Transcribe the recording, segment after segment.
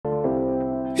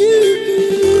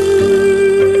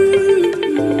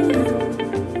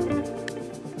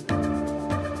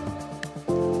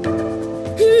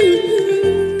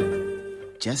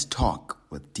Just Talk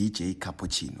with DJ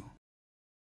Cappuccino.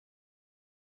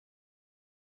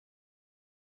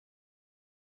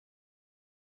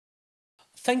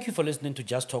 Thank you for listening to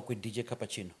Just Talk with DJ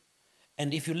Cappuccino.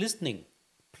 And if you're listening,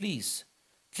 please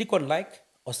click on like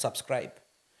or subscribe.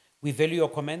 We value your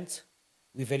comments,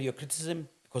 we value your criticism,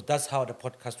 because that's how the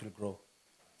podcast will grow.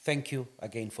 Thank you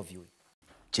again for viewing.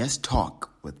 Just Talk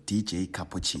with DJ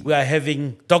Cappuccino. We are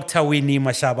having Dr. Winnie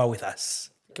Mashaba with us.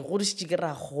 Ke godisitse ke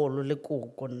ragolo le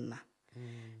koko nna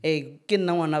ke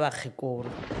nna ngwana ba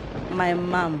kgekolo. My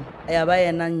mom ya ba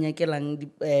yena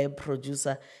nyakelang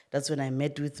producer. That's when I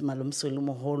met with Malumsolo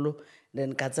Moholo,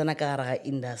 then ka tsena ka gare ga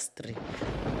industry.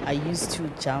 I used to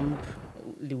jump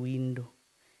the window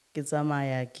ke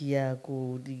tsamaya ke ya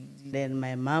ko then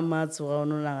my mama tsoga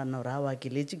no nagana ra wa ke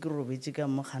letse ke robetse ka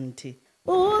mogante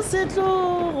o se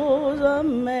tlo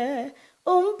jamme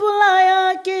o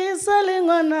mpolaya ke sa le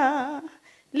ngwana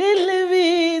le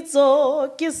lebitso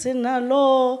ke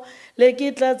senalo le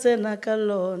ke tla tsena ka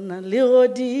lona le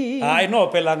godi I know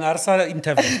pelang arsa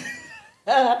interview.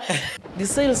 the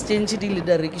sales change di le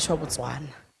direkishwa Botswana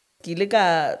ke ile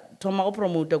ka thoma go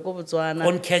promote ko Botswana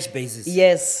On cash basis.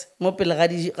 yes mo pele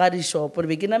ga di shop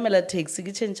be ke namela taxi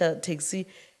ke change taxi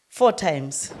 4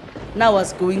 times. Now I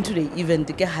was going to the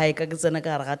event ke hike ke tsena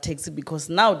ka ga taxi because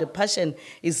now the passion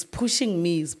is pushing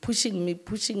me.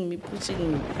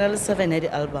 Real 7 at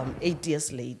the album 8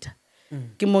 years later.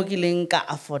 Ke mo ke leng ka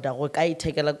afford go ka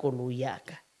ithekela koloi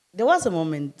yaka. There was a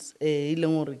moment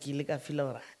ileng gore ke ile ka feel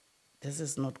gore this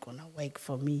is not gonna work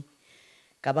for me.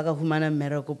 Ka ba ka humana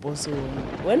mmereko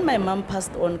posong. When my mom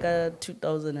passed on ka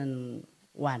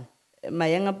 2001, my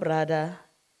younger brother,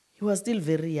 he was still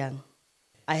very young.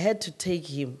 I had to take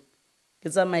him. Ke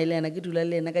tsamaile ena ke dula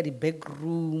le ena ka di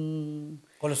backroom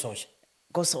Kolososha.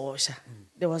 ko Sosha.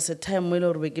 There was a time when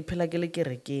or ke phela ke le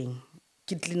kerekeng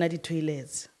ke cleana di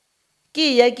toilets.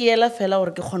 Ke ya ke ela fela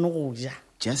gore ke kgone go ja.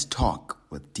 Just Talk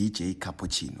with DJ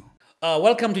Cappuccino.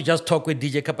 Welcome to Just Talk with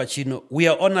DJ Cappuccino. We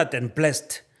are honored and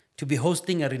blessed to be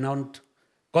hosting a renowned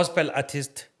gospel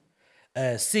artist,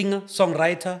 singer,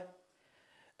 songwriter,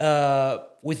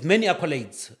 with many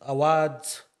accolades,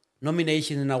 awards,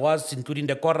 nominations and awards, including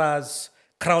the Chorus,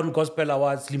 Crown Gospel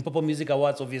Awards, Limpopo Music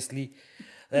Awards, obviously,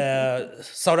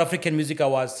 South African Music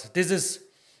Awards. This is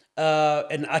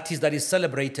an artist that is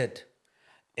celebrated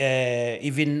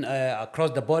even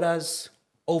across the borders,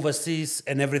 overseas,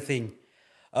 and everything.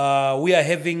 We are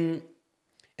having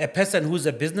a person who's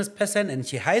a business person, and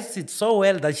she hides it so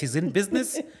well that she's in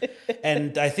business.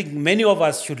 And I think many of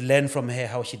us should learn from her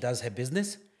how she does her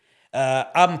business.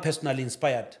 I'm personally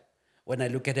inspired when I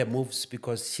look at her moves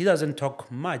because she doesn't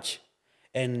talk much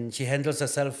and she handles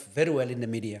herself very well in the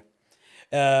media.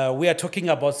 We are talking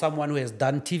about someone who has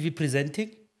done TV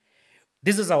presenting.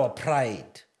 This is our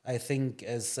pride, I think,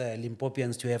 as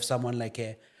Limpopians, to have someone like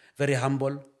her, very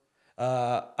humble.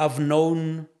 I've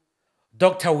known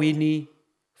Dr. Winnie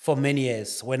for many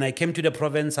years. When I came to the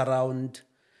province around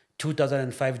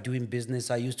 2005 doing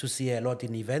business, I used to see her a lot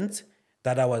in events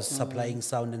that I was supplying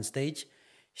sound and stage.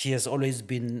 She has always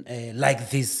been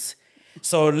like this.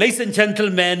 So, ladies and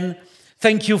gentlemen,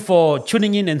 thank you for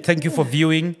tuning in and thank you for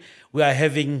viewing. We are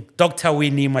having Dr.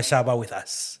 Winnie Mashaba with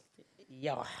us.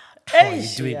 Yeah. How are you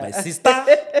doing, my sister?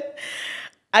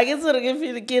 I guess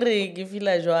ke feel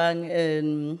jwang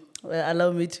and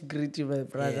allow me to greet you, my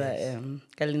brother.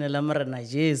 Ka leina la Morena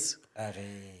Jesu.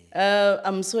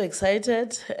 I'm so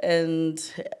excited and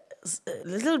a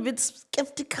little bit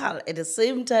skeptical at the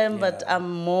same time, but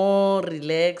I'm more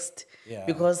relaxed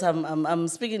because I'm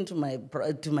speaking to my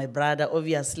brother,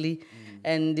 obviously,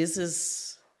 and this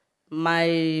is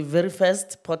my very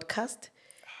first podcast.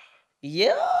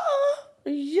 Yeah.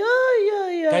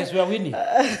 Guys, we are winning.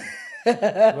 We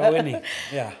are winning.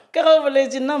 Yeah.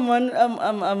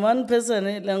 I'm one person.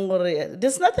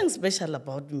 There's nothing special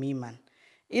about me, man.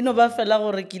 You know, ba fela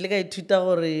gore ke ile ka ithuta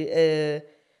gore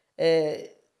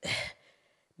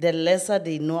the lesser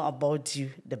they know about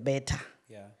you, the better.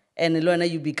 Yeah. And Luana,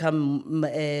 you become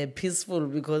peaceful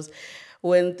because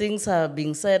when things are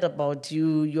being said about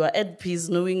you, you are at peace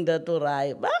knowing that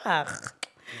I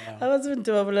was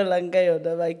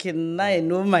I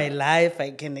know my life.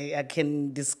 I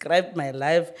can describe my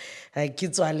life.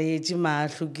 Kids are late, ma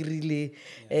hlokile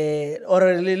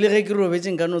or le ge ke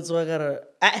robetse nka no tsoga ka re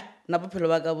na bophelo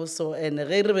ba ka bo so and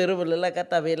ge re be re bolela ka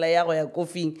tabela ya go ya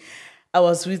coffee. I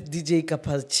was with DJ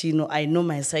Cappuccino. I know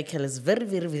my cycle is very,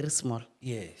 very, very small.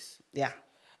 Yes. Yeah.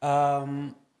 I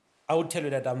would tell you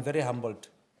that I'm very humbled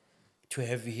to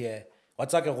have you here.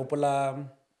 What's like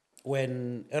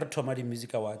when Ertomadi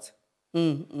Music Awards,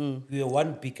 we were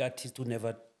one big artist who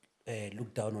never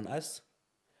looked down on us.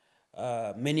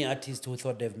 many artists who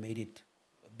thought they've made it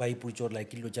by Pujo,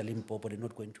 like Iloja Limpopo, they're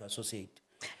not going to associate.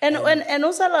 And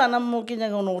also lana mo ke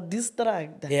nyaka no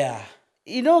distract. Yeah.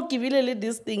 You know, ke bile le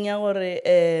this thing ya gore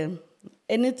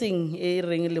anything e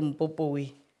reng Limpopo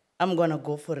we, I'm gonna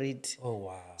go for it. Oh,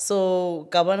 wow. So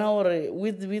kabana gore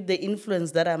with the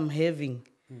influence that I'm having,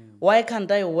 why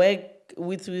can't I work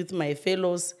with my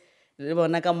fellows? Le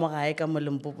bona ka mo gae ka mo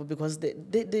Limpopo, because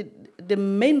the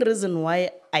main reason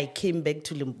why I came back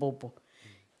to Limpopo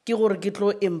ke gore ke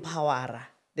tlo empowera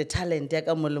the talent ya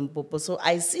ka mo Limpopo. So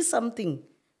I see something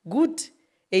good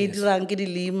e dirang ke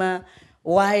dilima,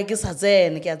 why ke sa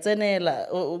tsena ke a tsenela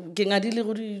ke ngadile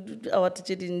go di award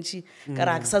tse dintsi ka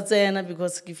ra ke sa tsena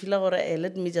because ke feel gore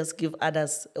let me just give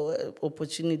others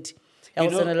opportunity ya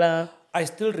go tsenela. I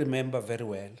still remember very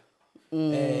well.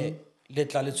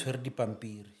 Letla le tshwere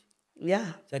dipampiri.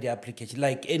 Yeah. The application,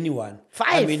 like anyone. 5.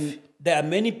 I mean, there are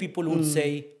many people who would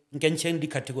say, you can change the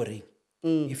category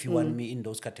if you want me in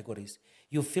those categories.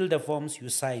 You fill the forms, you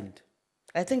signed.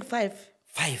 I think 5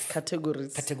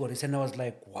 categories. And I was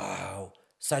like, wow,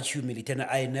 such humility. And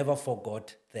I never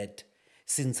forgot that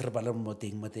since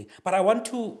Moting. But I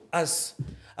want us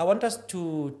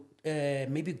to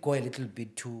maybe go a little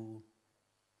bit to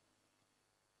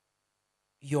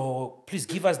please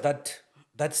give us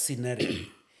that scenario.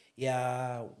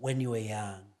 Yeah, when you were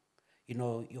young, you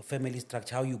know, your family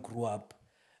structure, how you grew up,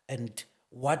 and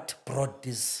what brought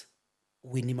this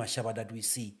Winnie Mashaba that we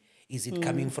see. Is it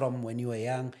coming from when you were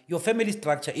young? Your family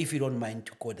structure, if you don't mind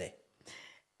to go there.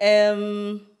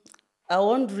 I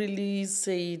won't really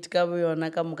say it ka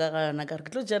boyona ka moka ga yona ka re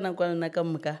ke tlo jana kwa nna ka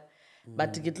moka,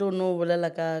 but ke tlo no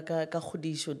bolela ka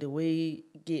godisho the way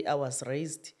I was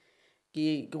raised.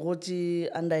 Ke gotse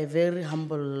under a very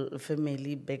humble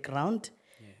family background.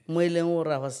 Mo eleng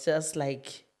gore I was just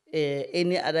like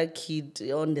any other kid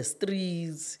on the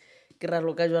streets. Ke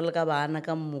raloka jwalo ka bana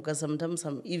ka moka. Sometimes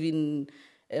I'm even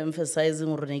emphasizing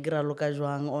gore ne ke raloka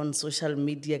jwang on social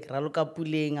media. Ke raloka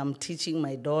puleng. I'm teaching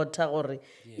my daughter gore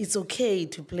it's okay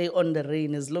to play on the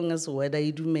rain as long as weather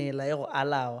e dumela e go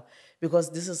allow, because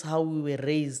this is how we were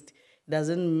raised. It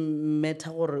doesn't matter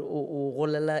gore o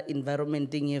golela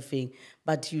environment e feng,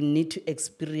 but you need to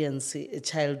experience a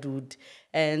childhood.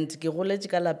 And ke goletse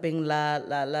ka lapeng la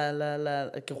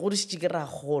ke godisitse ke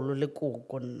ragolo le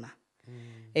koko nna.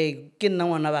 Ke nna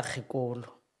ngwana ba kgekolo.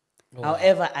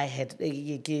 However, I had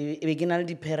ke na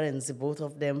le parents, both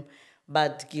of them,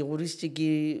 but ke godisitse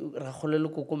ke ragolo le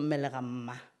koko mmele ga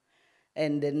mma.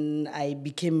 And then I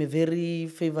became a very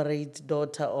favorite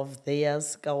daughter of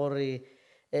theirs ka gore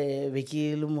be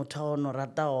ke le motho no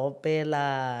rata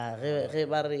opela ge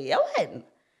ba re ya wena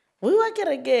we were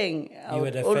kerekeng. You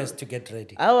were the first to get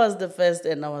ready. I was the first,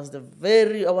 and I was a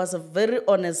very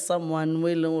honest someone.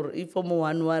 If I'm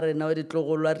one war and now the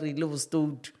tlogolwa re le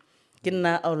stood,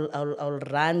 I'll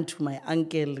run to my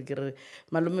uncle.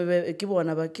 Malume ke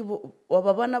bona ba ke wa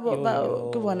ba bona ba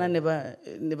ke bona ne ba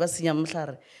senya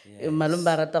mhlare. Malume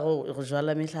ba rata go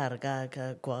jwala mehlare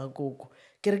ka kwa koko.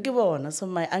 Ke bona, so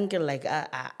my uncle like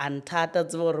antata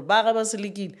tsore ba ga ba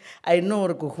selekile. I know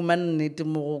re go humana nnete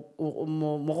mo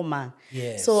go mang.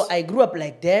 So I grew up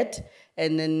like that,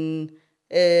 and then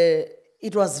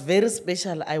it was very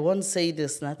special. I won't say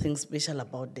there's nothing special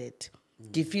about that.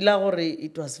 Ke feel gore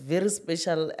it was very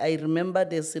special. I remember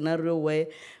the scenario where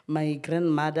my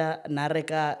grandmother na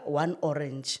reka 1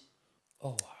 orange. Oh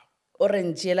wow.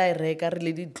 Orange ela e reka re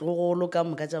le ditlogolo ka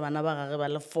moka tsa bana ba gage ba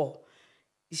le 4.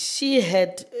 She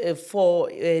had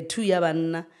 2 ya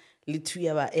banna le 2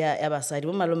 ya basadi.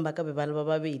 Bo malome ba ka be ba le ba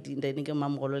babedi ndene ke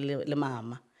mamgolo le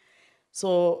mama.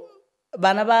 So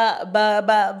bana ba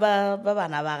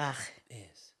bana ba gage.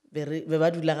 Yes. Be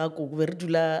ba dula ga koko, be re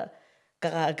dula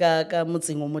ka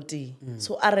motseng o moteng.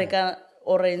 So a reka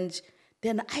orange,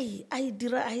 then I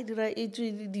dira e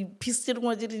tswe di piece tse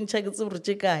dingwe tse dintšha ke tse bore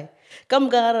tše kae ka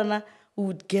moka ga rena we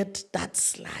would get that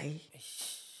sly.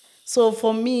 So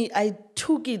for me, I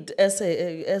took it as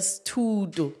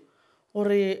tudo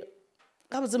gore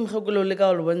ka botse mokgekolo le ka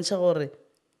o le bontšha gore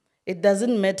it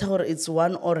doesn't matter gore it's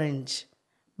 1 orange,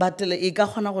 but e ka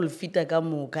kgona go le fita ka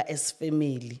moka as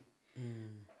family.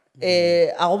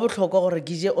 A go botlhokwa gore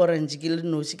ke je orange ke le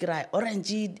noši ke ra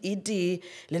orange e tee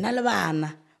le na le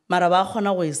bana, mara ba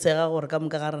kgona go e sega gore ka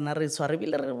moka ga rena re tshware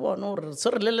bile re bone gore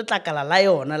so re le letlakala la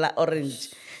yona la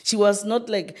orange. She was not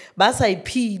like ba sa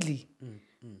iphile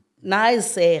na e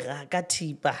sega ka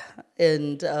thipa,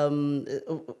 and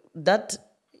that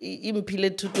imphile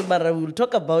thuto mara we will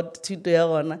talk about thuto ya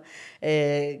gona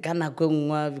ka nako e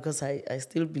nngwe because I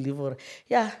still believe gore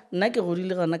yeah nna ke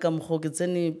godile gona ka mokgwa o ke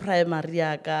tsene primary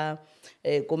yaka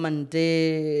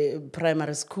Komante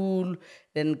primary school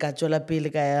then ka tswela pele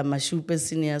ka ya Mashupe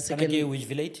senior secondary Which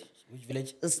village? Which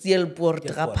village? Steelport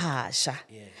ga Phasha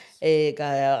ka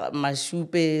ya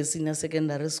Mashupe senior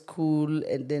secondary school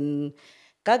and then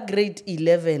ka grade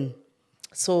 11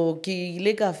 so ke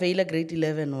ile ka faila grade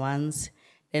 11 once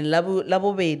and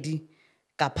labobedi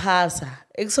ka phasa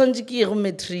eksonje ke go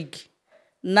matric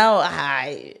now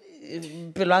hi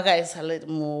pelo ka e sale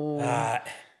mo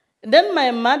then my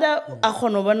mother a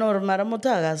khono bona gore mara motho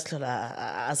a ka se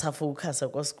tlhola a sa focus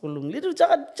kwa sekolong le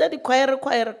tsa di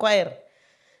choir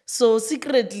so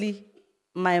secretly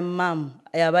my mom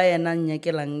ya ba yena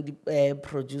nyakelang di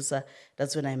producer.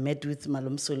 That's when I met with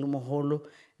Malumsoli Moholo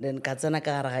then ka tsena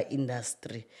ka gare ga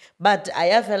industry but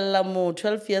I fella mo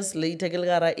 12 years later ke le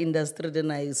gare ga industry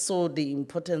then I saw the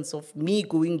importance of me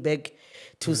going back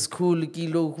to school ke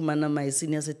lo humana my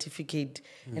senior certificate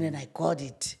and then I got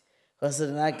it because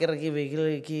na ke re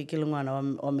ke le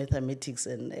ngwana wa mathematics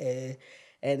and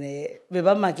be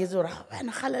ba maketse gore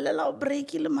bana galelela o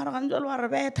break le mara ga njalo wa re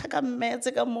betha ka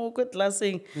mmetse ka mo ko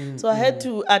classing so I had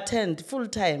to attend full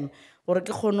time gore ke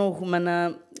kgone go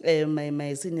humana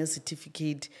my senior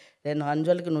certificate then ga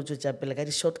njalo ke no tswetsa pele ka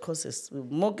di short courses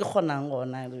mo ke kgonang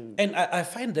gona. And I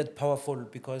find that powerful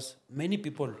because many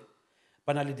people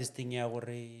banally this thing ya gore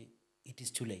it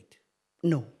is too late.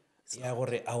 No. Ya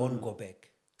gore I won't go back.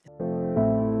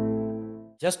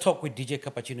 Just Talk with DJ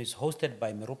Cappuccino is hosted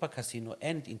by Meropa Casino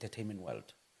and Entertainment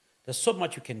World. There's so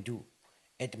much you can do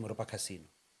at Meropa Casino.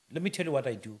 Let me tell you what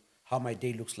I do, how my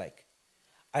day looks like.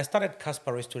 I start at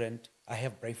Casper Restaurant. I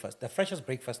have breakfast, the freshest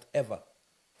breakfast ever.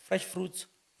 Fresh fruits,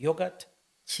 yogurt,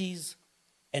 cheese,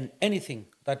 and anything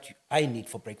that I need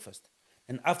for breakfast.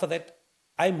 And after that,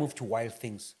 I move to Wild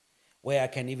Things, where I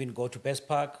can even go to Best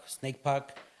Park, Snake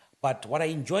Park. But what I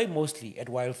enjoy mostly at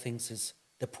Wild Things is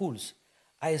the pools.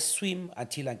 I swim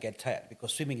until I get tired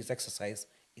because swimming is exercise,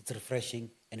 it's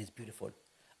refreshing, and it's beautiful.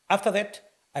 After that,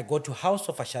 I go to House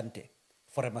of Ashanti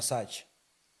for a massage.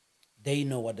 They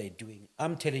know what they're doing.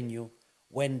 I'm telling you,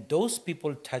 when those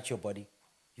people touch your body,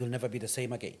 you'll never be the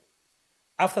same again.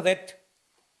 After that,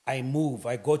 I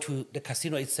go to the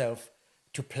casino itself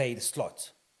to play the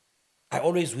slots. I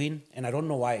always win, and I don't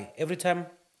know why. Every time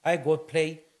I go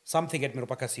play something at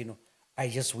Meropa Casino, I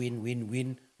just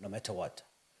win, no matter what.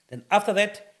 Then after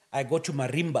that, I go to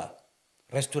Marimba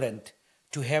restaurant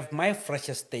to have my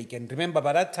freshest steak. And remember,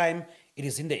 by that time, it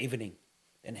is in the evening.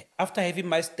 And after having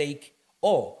my steak,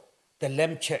 or the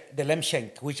lamb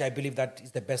shank, which I believe that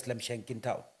is the best lamb shank in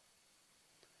town,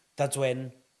 that's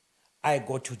when I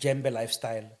go to Djembe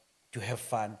Lifestyle to have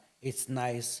fun. It's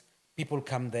nice. People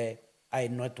come there. I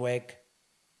network.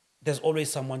 There's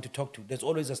always someone to talk to. There's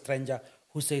always a stranger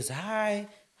who says, hi,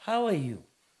 how are you?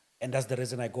 And that's the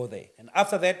reason I go there. And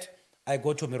after that, I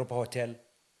go to Meropa Hotel,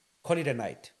 call it a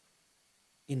night,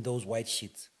 in those white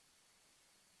sheets.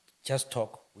 Just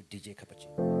Talk with DJ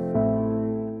Cappuccino.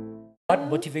 What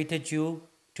motivated you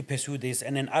to pursue this?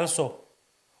 And then also,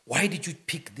 why did you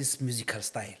pick this musical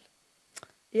style?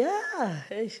 Yeah,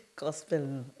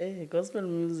 gospel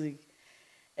music.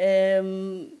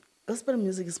 Gospel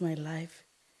music is my life.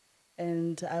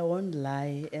 And I won't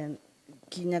lie. And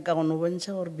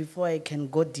before I can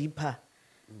go deeper,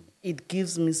 it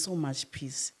gives me so much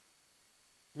peace.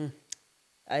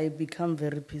 I become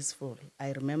very peaceful.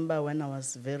 I remember when I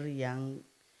was very young,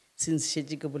 since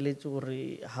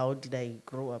how did I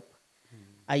grow up?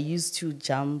 I used to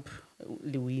jump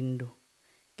the window.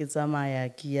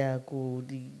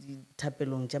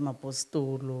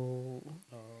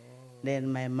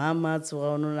 Then my mama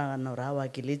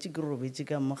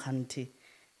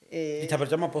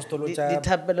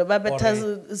dithapelo ba betha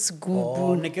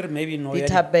segupu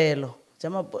dithapelo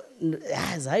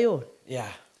Zion.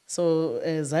 Yeah. So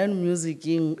Zion music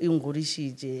in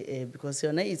ngorishije because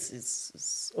yona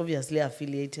it's obviously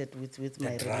affiliated with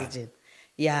my religion.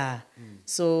 Yeah.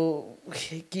 So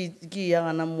ki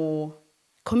yana mo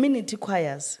community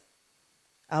choirs.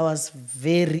 I was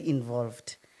very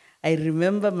involved. I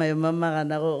remember my mama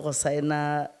gana go sign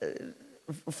a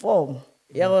form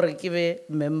ya gore ke be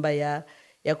member ya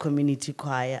community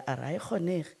choir a ra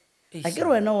ikgonege a ke re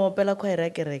wena o opela choir ya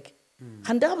kereke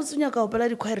gante ga botsunya ka opela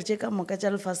di choir tše ka moka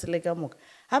tša lefase le ka moka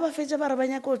ga ba fetša ba re ba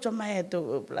nyaka go tswa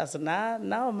maeto plus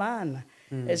now mana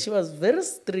she was very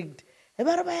strict e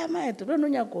ba re ba ya maeto le no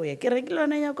nyaka go ya kereke le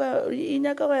yona e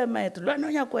nyaka go ya maeto le wena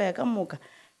o nyaka go ya ka moka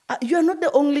you are not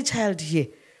the only child here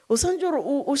o santse gore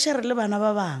o share le bana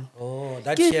ba bang. Oh,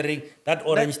 that sharing, that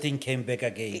orange thing came back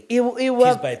again.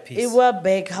 Piece by piece. It was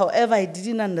back. However, I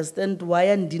didn't understand why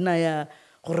Andina ya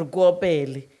gore go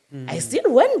pele. I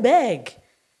still went back.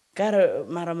 Kare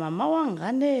mara mama wa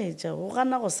nganeja go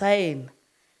gana go sign.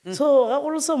 So ga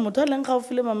go so motho leng ga o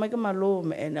file mama ke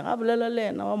malome ene ga bolela le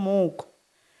ena wa moko.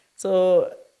 So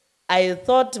I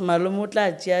thought malome o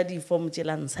tla tšea di form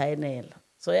tšela nsignela.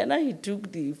 So yena he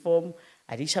took the form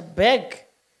a di sha back.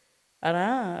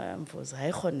 Ara mfosa ha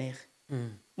ikgonege.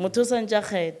 Motho sa ntja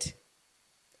kgethe.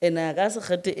 Ena ga se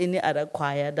kgethe any other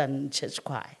choir than church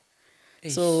choir.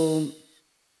 So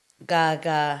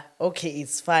Gaga, okay,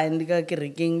 it's fine.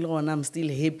 I'm still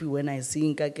happy when I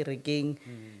sing Kakireking.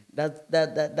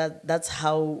 That's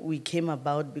how we came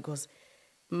about because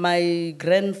my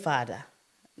grandfather,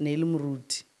 Neil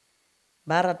Muruti,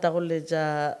 barata go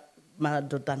leja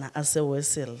madotana ase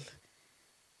wesel.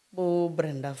 Bo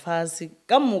Brenda Fasi,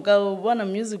 kamuka bona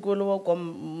musical wa kwa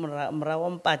mrawa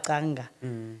mpakanga.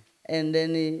 And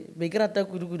then begrata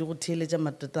kudu go teleja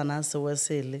madotana ase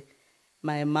wesel.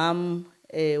 My mom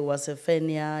was a fan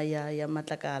ya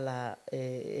matlakala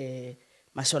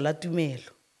Mashola Tumelo.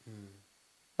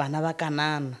 Bana ba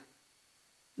kanana.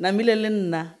 Namile le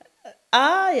nna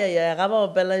ya ga ba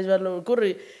opela jalo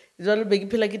kore jalo be ke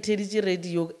phela ke theditse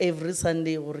radio every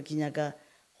Sunday gore ke nyaka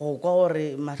go kwa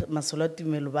gore Mashola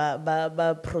Tumelo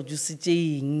ba produce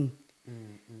eng.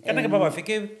 Kana ke ba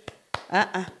fike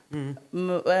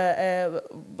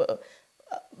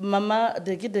mama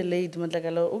de ke the late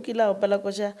matlakala o kila opela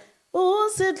koša o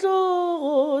se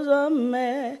tlogo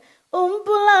jamme o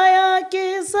mpolaya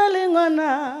ke sa le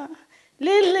ngwana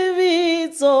le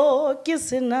lebitso ke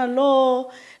senalo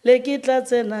le ke tla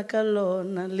tsena ka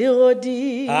lona le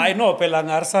godi I know pelang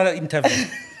arsa interview.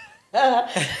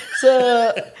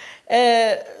 So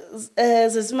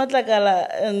se matlakala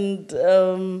and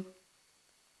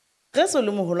ge so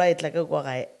le moholo a etla ka kwa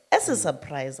gae as a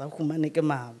surprise a humane ke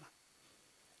mama.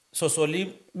 So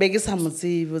Solim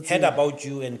heard about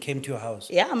you and came to your house.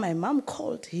 Yeah, my mom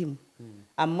called him.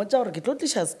 I'm not sure ke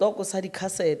tlotisha stock o sa di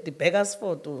cassette, the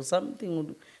Begersford or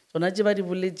something. So na je ba di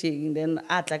boletseng then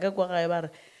a tla ka kwa gae ba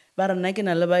re nna ke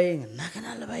na le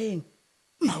baeng.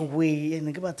 Mawe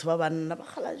ene ke batho ba banna ba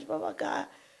khalaje ba ba ka.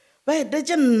 Ba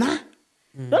etetse nna.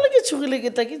 Jalo ke tshugile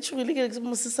ke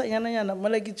mosesanyana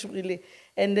mola ke tshugile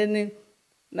and then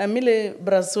namile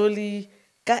brasoli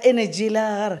ka energy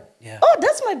la. Oh,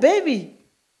 that's my baby.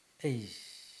 Hey.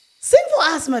 Sing for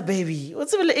us, my baby.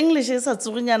 What's the English is at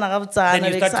Surinyana Rabzana?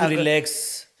 Then you start to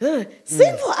relax.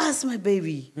 Sing for us, my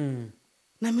baby.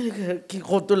 Namile ki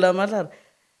rotula malar.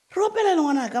 Ropela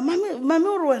lwanaka, mami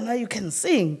urwana, you can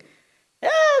sing. Yeah,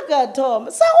 God, Tom.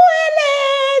 Sahuele,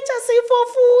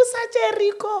 Chasifofu,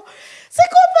 Sacheriko,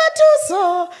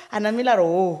 Sikopatuso. Anamila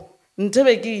ro.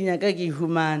 Ntebeki nyaka ki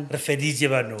human.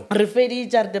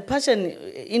 Refedija, the passion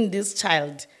in this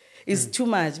child is too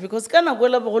much because kana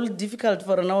gola ba difficult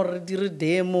for na or dire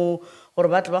demo or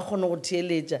batho ba khone go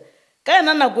theeletša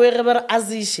kana na go ge ba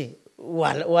azishe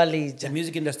waleja. The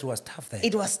music industry was tough then.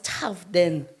 It was tough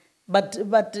then, but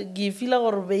ke feel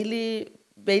gore really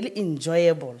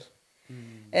enjoyable.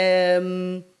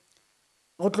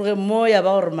 Go tloge mo ya ba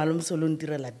gore malome solo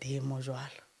ntirela demo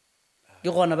jwalo. Ke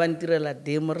gona ba ntirela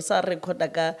demo re sa recorda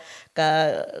ka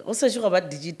go se go ba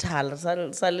digital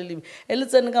sa le ele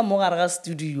tsene ka mo gare ga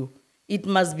studio. It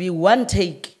must be one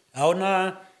take.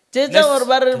 Hauna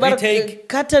Let's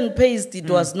cut and paste, it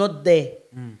was not there.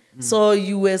 So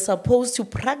you were supposed to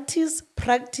practice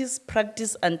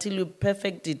until you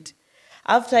perfect it.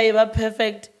 After you were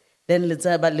perfect, then let's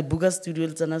have a Buga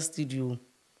studio.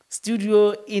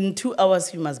 Studio in 2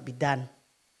 hours you must be done.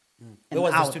 Where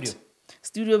was the studio?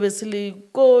 Studio basically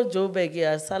go Joburg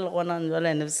ya sal gona njala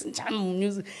ene sencha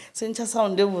music sencha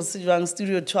sound e bo se jwang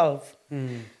studio 12.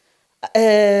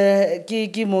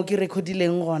 Ke mo ke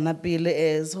recordileng gona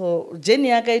pele so Jenny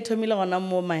ya ka ithomile gona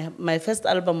mo my first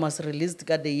album was released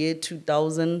ka the year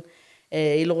 2000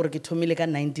 ile gore ke thomile ka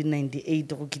 1998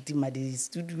 go kitima di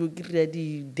studio ke re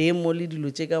di demo le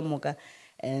dilo tse ka moka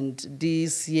and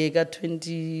this year ka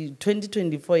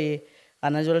 2024 ye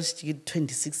ana jwale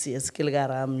 26 years ke le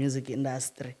gara music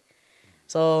industry.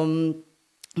 So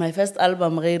my first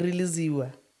album re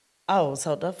releaseiwa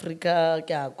South Africa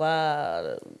ke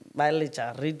akwa ba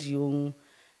letša radio.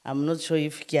 I'm not sure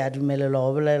if ke a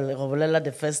dumelelwa go bolela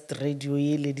the first radio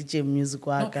ye le DJ music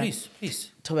wa ka. No,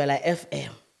 please. Thobela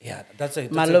FM. Yeah, that's a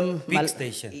big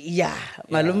station. Yeah,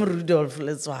 Malum Rudolph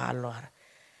Letswalo.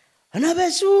 Ana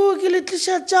beshu ke le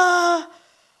tlishatsa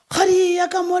khari ya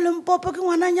ka molem popo ke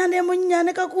ngwananyane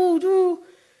monnyane ka kudu.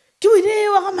 Ke Winnie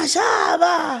wa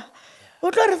Mashaba.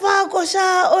 O tlo re fa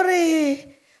kosha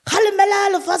ore kgalemela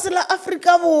lefatshe la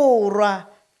Afrika Borwa.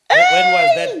 When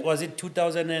was that? Was it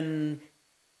 2000 and...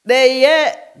 The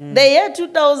year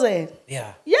 2000.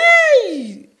 Yeah.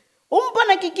 Yay!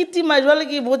 Umpana ke kitima jwale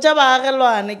ke botsa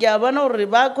baagelwane ke a bona hore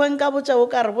ba kwenka botsa o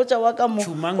ka re botsa wa ka mo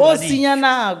Chumang o Radish. sinya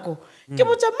nako ke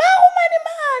botsa mao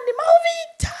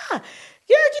Victor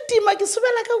ke a kitima ke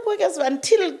subela ka kwa ke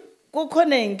until go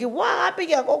khoneng ke wa gape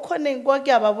ke go khoneng kwa ke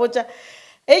a ba botsa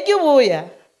e ke boya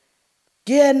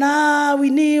ke ena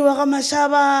Winnie wa ga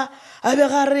Mashaba a be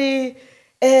gare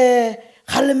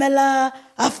kgalemela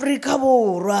Afrika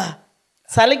Borwa.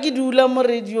 Sale ke dula mo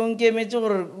radiong ke emetse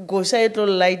gore Gosha e tlo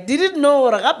light. Didn't know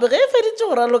gore gape ge e feditse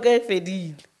gore loka e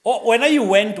fedile. Oh, when you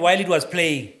went while it was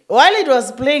playing? While it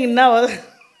was playing now,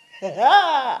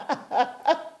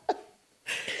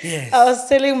 Yes. I was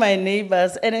telling my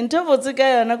neighbors, and in terms of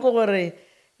yona ke gore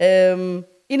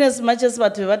in as much as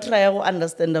batho ba try to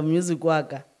understand the music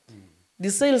waka,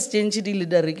 the sales change di le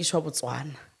da rekishwa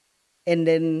Botswana, and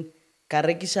then ka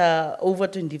rekisha over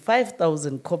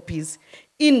 25,000 copies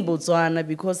in Botswana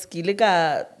because ke ile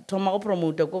ka thoma go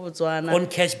promote ko Botswana On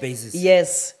cash basis?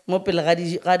 yes mo pele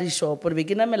ga di shop re be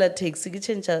ke namela taxi ke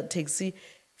change taxi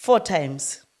 4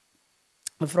 times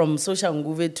from Social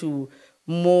Nguve to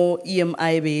mo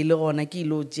EMI be ile gona ke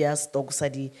ilo tšea stock sa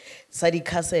di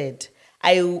cassette.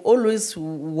 I always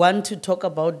want to talk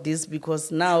about this because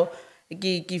now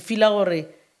ke feel gore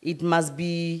it must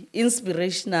be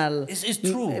inspirational. It's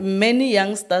true. Many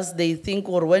youngsters they think,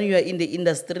 or when you are in the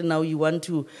industry now, you want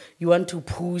to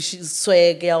push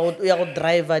swag, ya go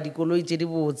driver dikoloi tše di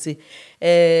botse,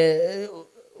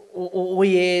 o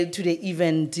ye to the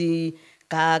event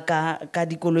ka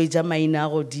dikoloi tša maina a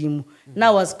godimo.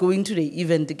 Now I was going to the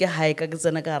event ke hae ka ke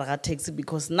tsena ka gare ga taxi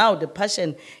because now the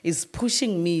passion is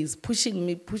pushing me.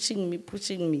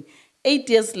 8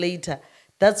 years later,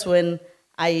 that's when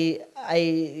I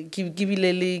ke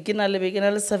na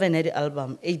le 7 head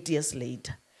album 8 years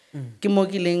later. Ke mo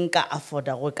ke leng ka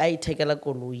afforda go ka ithekela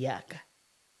koloi ya ka.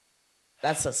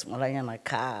 That's a smallanyana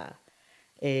car.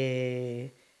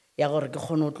 Ya gore ke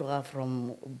kgone go tloga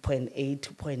from point A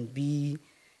to point B,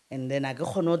 and then I ke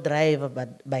kgone go drive,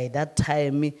 but by that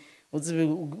time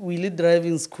we live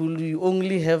driving school, you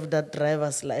only have that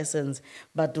driver's license,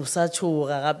 but o sa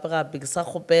tshoga gape ke sa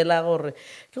kgopela gore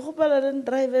ke kgopela le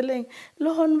driveleng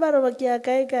le hone ba re ba ke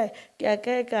ya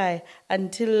kae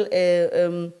until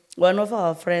one of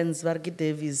our friends ba re ke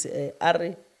Davis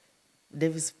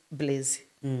Davis Blaze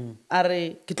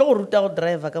are ke tlo go ruta go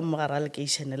drive ka mogara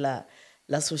location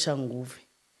la Social Nguve.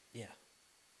 Yeah.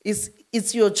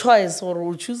 It's your choice gore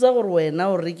o choose gore wena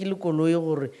o rekile koloi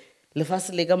gore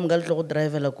lefatshe le ka moka le tlo go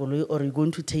drivela koloi, or you're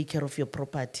going to take care of your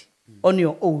property on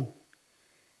your own.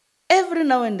 Every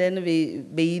now and then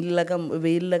be illa ka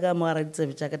mogara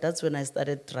ditsebe tša ka, that's when I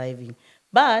started driving.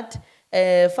 But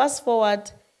fast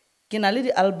forward ke na le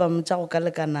di album tša go ka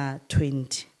lekana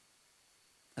 20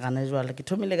 gana jwale ke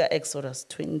thomile ka Exodus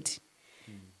 20.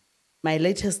 My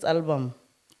latest album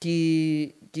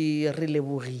ke re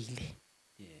lebogile,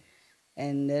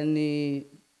 and then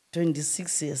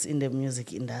 26 years in the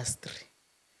music industry.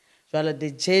 Jwale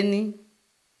the journey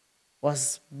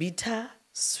was bitter,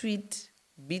 sweet,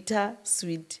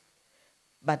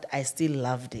 but I still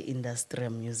love the industry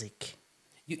of music.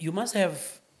 You must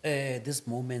have these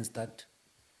moments that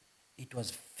it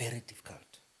was very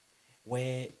difficult,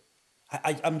 where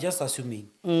I'm just assuming,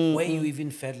 where you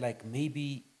even felt like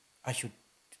maybe I should,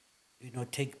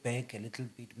 take back a little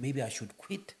bit, maybe I should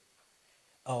quit,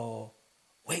 or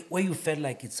where you felt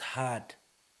like it's hard.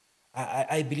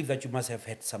 I believe that you must have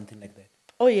had something like that.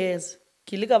 Oh yes,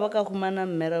 ke ile ka ba ka humana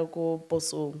mmereko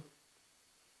posong.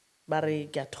 Ba re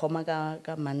ke a thoma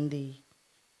ka Monday.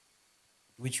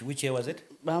 Which year was it?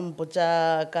 Ba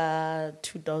mpotsa ka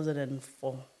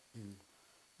 2004.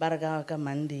 Ba re ka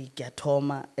Monday ke a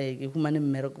thoma ke humane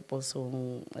mmereko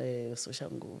posong Social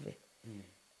Nguve.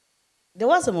 There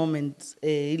was a moment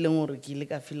ileng gore ke ile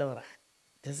ka feel gore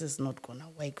this is not gonna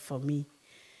work for me.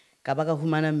 Ka ba ka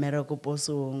humana mmereko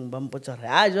posong ba mpotsa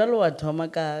gore jwale wa thoma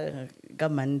ka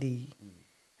Monday.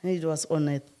 And it was on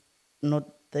a not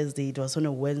Thursday, it was on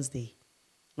a Wednesday.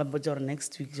 Ba mpotsa gore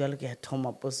next week jwale ke ya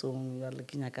thoma posong jwale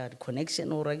ke nyaka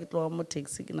connection ora ke tloga mo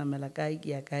taxi ke namela kae ke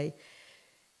ya kae.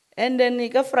 And then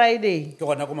ka Friday Ke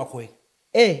gona ko Makgoweng.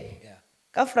 yeah.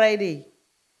 Ka Friday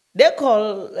they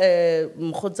call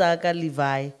mkhotsa ka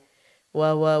Levi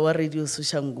wa radio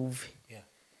Social Nguve.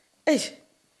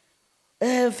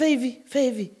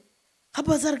 Favy ga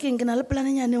ba tsare ke na le plan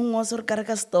nyane ngwe so re ka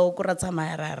reka stock ra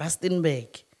tsamaya ra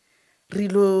Rustenburg re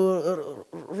lo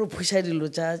ro pusha dilo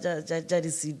tša di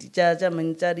CD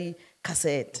tša di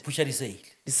cassette Pusha di sale.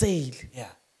 di sale.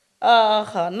 Yeah.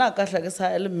 Na ka hla ke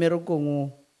sa le mmerekong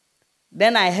o.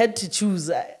 Then I had to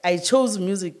choose. I chose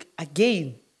music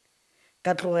again.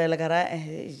 Ka tlogela ka ra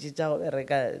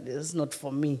this is not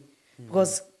for me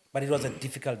because But it was a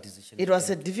difficult decision. it was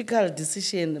a difficult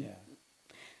decision.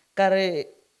 Kare,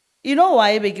 you know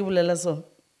why be ke bolela so?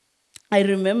 I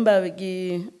remember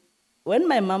when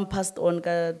my mom passed on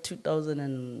ka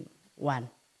 2001.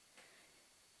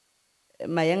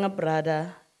 My younger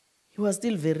brother, he was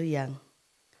still very young,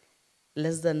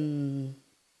 less than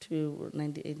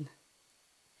 98,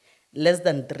 less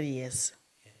than 3 years.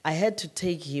 I had to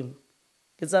take him.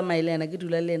 Ke tsamaile ena ke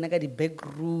dula le ena ka di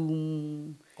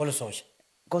backroom Kolososha.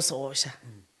 go sosha.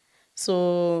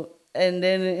 So and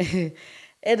then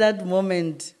at that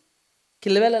moment ke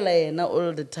lebelela yena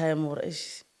all the time or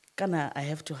kana I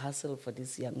have to hustle for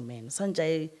this young man.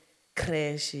 Sanjay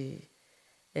crash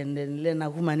and then le na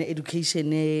humane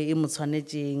education e mo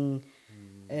tshwanetseng.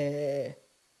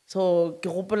 So ke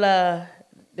gopola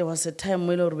there was a time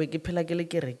when or be ke phela ke le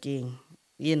kerekeng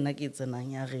ye nna ke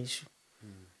tsenang ya gesho.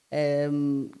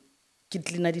 Ke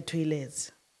cleana di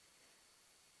toilets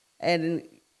and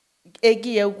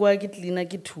eki ya kwa ke cleana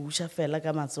ke thusha fela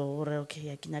ka matsogo re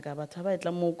okay ke nyaka batho ba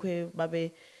etla mo khwe ba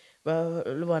be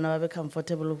le bona ba be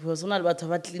comfortable because ona le batho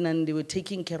ba cleanang, they were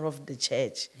taking care of the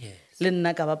church. Yes. Le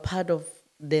nna ka ba part of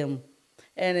them.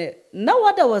 And now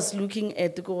what I was looking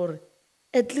at gore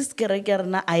at least kereke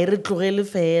rena a re tlogele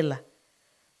fela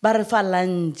ba re fa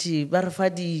lunch ba re fa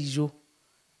dijo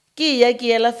ke ya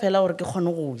ke ela fela gore ke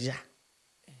khone go ja.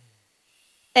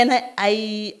 And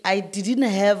I didn't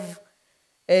have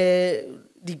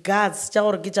the guts tja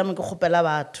gore ke tšame ke kgopela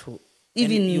batho.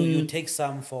 Even you take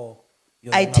some for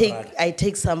your I younger brother. I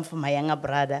take some for my younger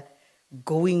brother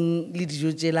going le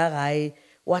dijo tšela gae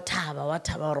wa thaba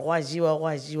gore go a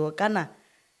jiwa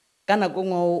kana ko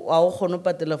ngwe a o kgone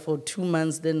patela for 2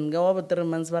 months then ga wa 3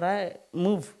 months but I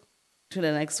move to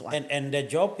the next one. And the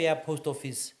job here post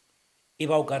office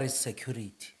iba o kare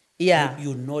security. Yeah.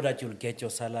 You know that you'll get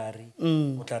your salary.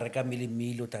 O tla reka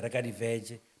mili, o tla reka di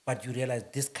veg, but you realize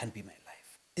this can't be my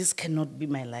life. This cannot be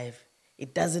my life.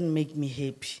 It doesn't make me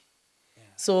happy.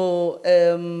 So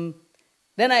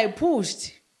then I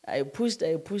pushed. I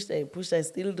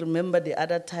still remember the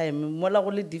other time. Mola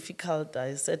really difficult.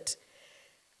 I said,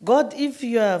 God, if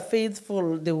you are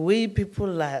faithful, the way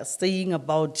people are saying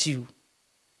about you,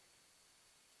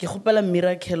 ke kgopela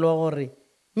miracle wa gore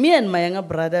me and my younger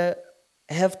brother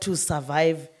have to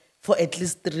survive for at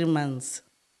least 3 months.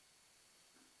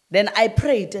 Then I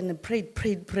prayed and prayed.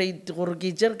 Gore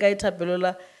ke jere ka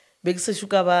itapelola be ke se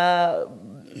shuka ba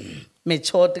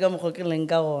mechot ka mokgo ke leng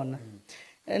ka gona.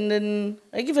 And then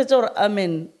I give it gore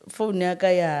amen phone ya ka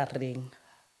ya ring.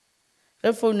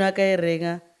 Ge phone ya ka e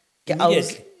ringa ke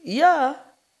Immediately? yeah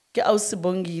ke ausi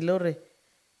bongile gore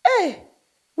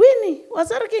Winnie wa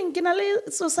tsare ke na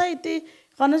le society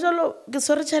gona jalo ke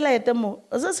swere tšhelete mo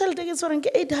o se tšhelete ke tshwereng ke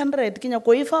 800 ke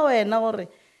nyako e fa wena gore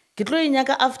ke tlo e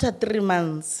nyaka after 3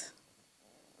 months.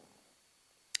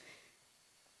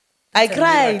 I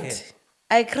cried.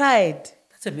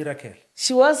 That's a miracle.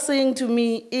 She was saying to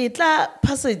me, itla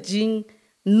passaging,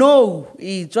 no,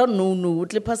 no,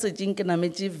 itla passaging ke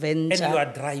nametse And you venture. are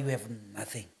dry, you have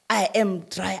nothing. I am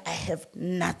dry, I have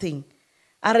nothing.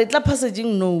 Are itla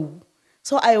passaging, no.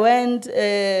 So I went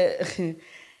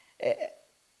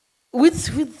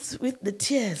with the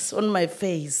tears on my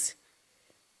face.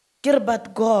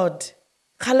 But God,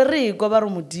 khale re go ba re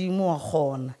modimo wa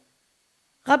gona.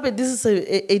 Gape this is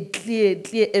a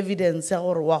clear evidence ya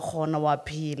gore wa gona wa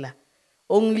phela.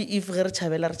 Only if re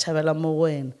chabela mo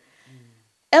wena.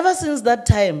 Ever since that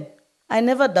time, I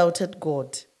never doubted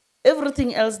God.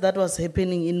 Everything else that was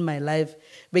happening in my life,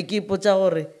 be ke ipotsa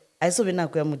gore a iso be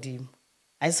nako ya modimo.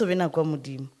 A iso be nako ya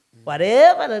modimo.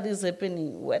 Whatever that is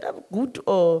happening, whether good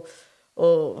or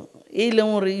e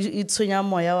leng gore e tshwenya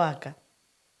moya wa ka.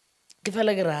 Ke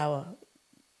fela ke rawa.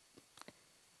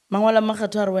 Mangwala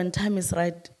makgatho are when time is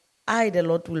right, I the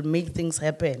Lord will make things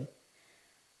happen.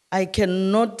 I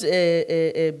cannot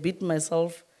beat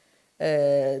myself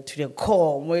to the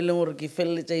core mo e leng gore ke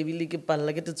feleletsa ebile ke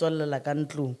palela ke tswalela ka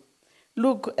ntlong.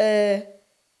 Look,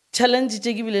 challenge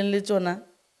tse ke bileng le tsona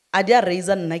a di a raise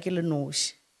nna ke le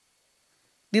noši.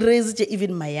 Di raise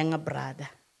even my younger brother.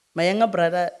 My younger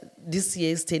brother this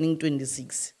year is turning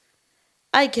 26.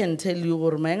 I can tell you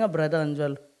gore my younger brother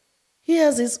Anjalo, he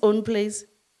has his own place.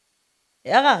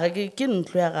 Ya gage ke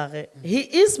ntlo ya gage. He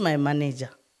is my manager.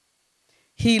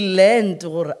 He learned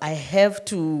gore I have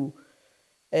to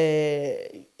ke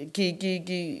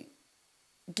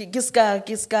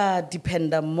ska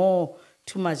dependa more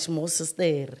too much more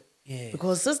sister. Yes.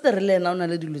 Because sister le ena o na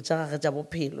le dilo tša gagwe tša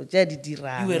bophelo tša di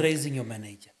dirang. You were raising your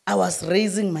manager. I was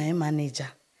raising my manager.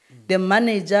 The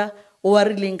manager o a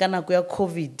rileng ka nako ya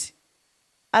COVID.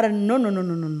 I said, no.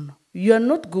 You are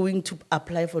not going to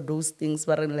apply for those things,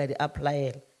 but like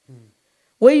apply.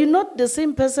 Were you not the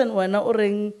same person when I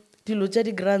reng dilo tša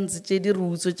di grants tše di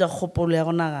rutso tša kgopolo ya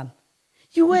go nagana?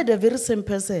 You were the very same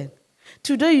person.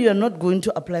 Today you are not going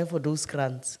to apply for those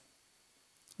grants.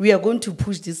 We are going to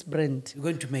push this brand. You're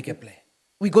going to make a plan.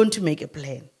 We're going to make a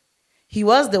plan. He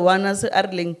was the one who said,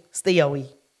 Arling, stay away.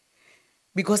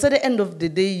 Because at the end of the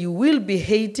day, you will be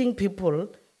hating people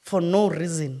for no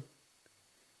reason.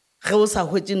 Where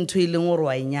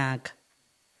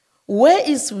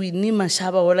is Winnie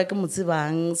Mashaba?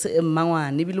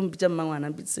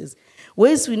 Where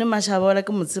is Winnie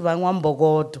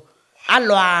Mashaba?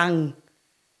 Alwang.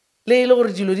 Le gore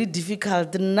dilo di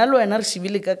difficult nna le wena re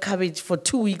shebile ka cabbage for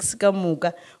 2 weeks ka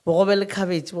moka bo gobele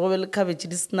cabbage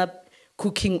di snap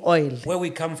cooking oil. Where we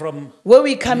come from, Where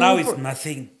we come now from, is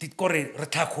nothing.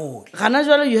 gana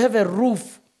jwale you have a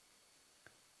roof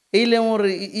e leng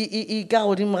gore e ka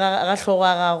godimo ga hlogo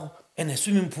ya gago And a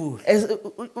swimming pool.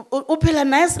 o phela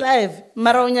nice life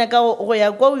mara o nyaka go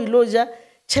ya kwa o ilo ja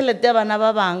tšhelete ya bana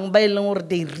ba bang ba e leng gore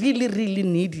they really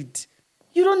need it.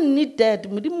 You don't need that.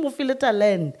 Modimo mo file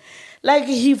talent. Like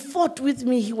he fought with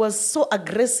me. He was so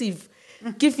aggressive.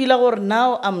 Ke feel gore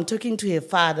now I'm talking to her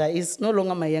father. It's no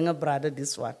longer my younger brother,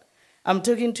 this one. I'm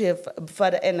talking to her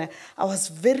father, and I was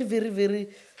very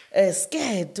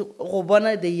scared go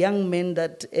bona the young men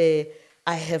that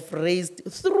I have raised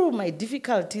through my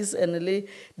difficulties and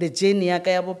the journey ya ka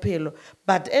ya bophelo.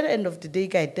 But at the end of the day,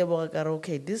 ka iteboga ka re,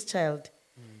 okay, this child,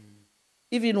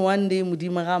 even one day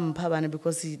modimo ga mpha bana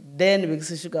because then be ke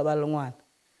se shuka ba lengwana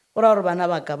ora gore bana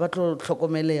ba ka ba tlo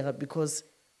tlhokomelega because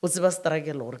o tseba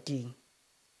struggle gore keng.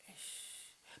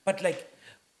 But like,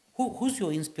 who's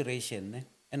your inspiration? Eh?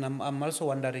 And I'm also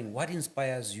wondering, what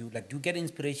inspires you? Like, do you get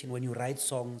inspiration when you write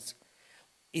songs?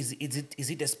 Is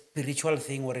it a spiritual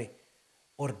thing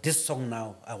or this song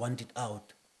now, I want it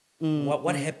out?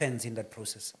 What happens in that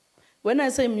process? When I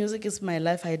say music is my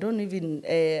life, I don't even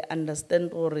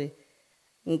understand gore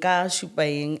nka shupa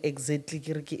eng exactly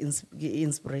ke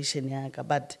inspiration yaka,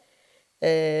 but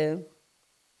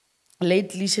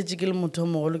lately shetse ke le motho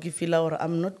mogolo ke feel gore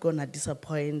I'm not gonna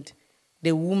disappoint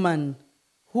the woman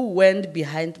who went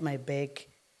behind my back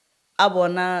a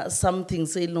bona something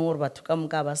se leng gore batho ka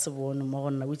moka ba se bone mo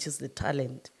gonna, which is the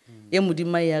talent ye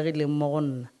modimo ya gile mo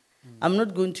gonna. I'm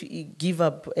not going to give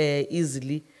up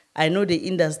easily. I know the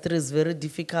industry is very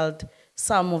difficult.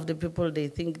 Some of the people, they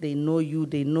think they know you,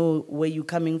 they know where you're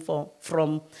coming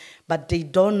from, but they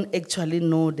don't actually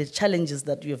know the challenges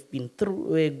that you have been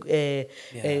through,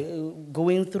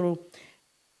 going through.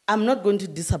 I'm not going to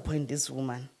disappoint this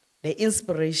woman. The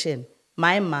inspiration,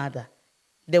 my mother,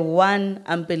 the one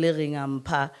I'm peleging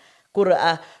ampa,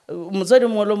 kura motswadi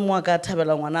molo mo ka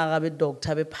thabela ngwana ga be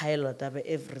doctor be pilot be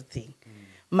everything.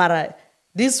 Mara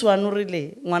this one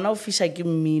really, ngwana o fisha ke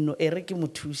mmino e re ke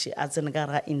mothushi a tsena ka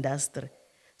ra industry.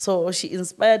 So she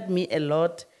inspired me a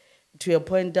lot to a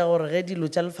point that gore ge dilo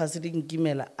tša lefase di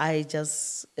nkimela, I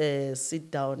just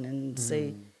sit down and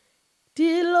say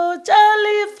dilo tša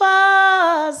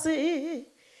lefase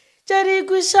tša di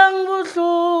kwišang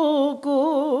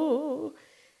bohloko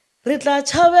re tla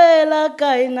tšhabela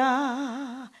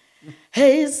kaina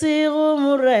hei se go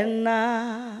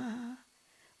morena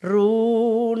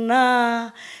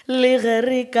runa le ge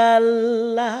re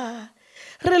kalla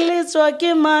re letswa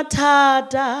ke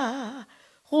mathata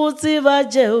go tseba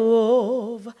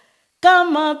Jehova ka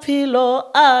maphelo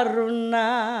a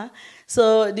runa.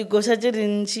 So dikoša tše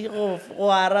dintši go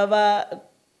araba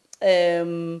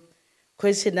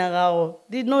question ya gago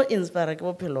di no inspire ke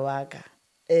bophelo wa ka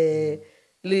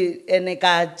ene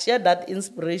ka tšea that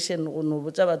inspiration go no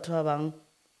botša batho ba bang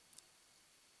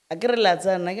a ke re la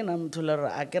tsana ke na motho le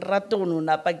gore a ke rate go no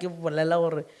napa ke bolela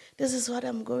gore this is what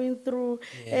I'm going through,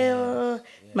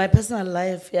 my personal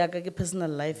life yaka ke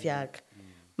personal life yaka.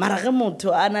 Mara ge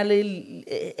motho a na le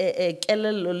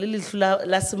kelelo le lehlo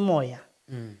la semoya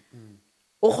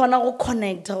o kgona go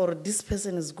connecta gore this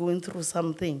person is going through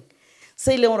something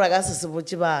se ile gore ka se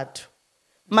botse batho,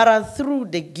 mara through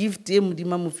the gift e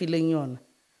modimo mo fileng yona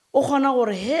o kgona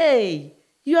gore hey,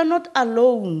 you are not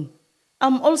alone,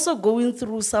 I'm also going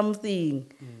through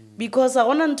something. Because I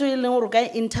want to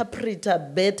interpret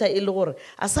better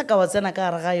a sa ka wa tsena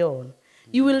ka gare ga yona.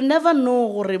 You will never know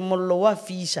gore mollo wa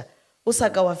fisha o sa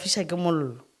ka wa fisha ke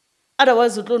mollo,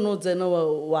 otherwise o tlo no tsena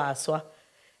wa swa.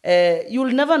 You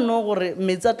will never know gore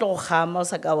metsi a tlo go gama o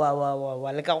sa ka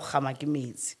wa leka go gama ke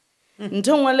metsi.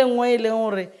 Ntho ngwe le ngwe e leng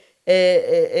gore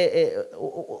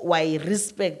wa e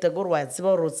respecta gore wa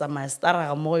tseba gore o tsamaya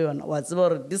staraga mo go yona wa tseba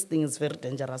gore this thing is very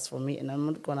dangerous for me and I'm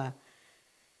not gonna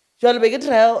jwale be ke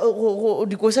try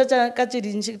dikoša ka tše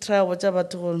dintši ke try go botša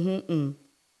batho gore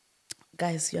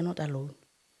guys, you're not alone.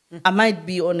 I might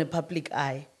be on a public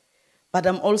eye, but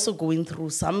I'm also going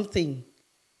through something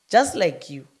just like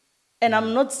you. And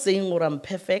I'm not saying that I'm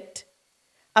perfect.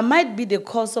 I might be the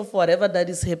cause of whatever that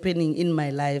is happening in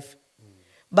my life.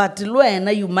 But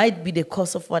Luena, you might be the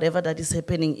cause of whatever that is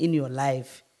happening in your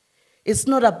life. It's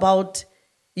not about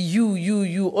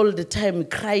you all the time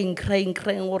crying.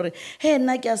 Or, hey,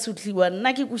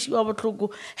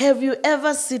 have you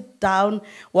ever sit down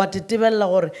what is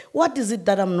it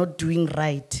that I'm not doing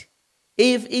right?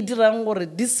 If it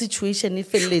this situation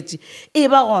if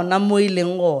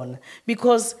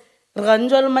because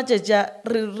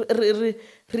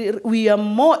we are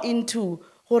more into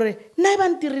hey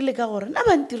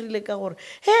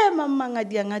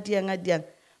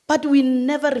but we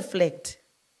never reflect.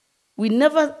 We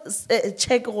never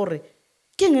check you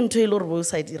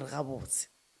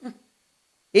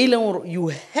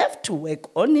have to work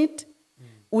on it.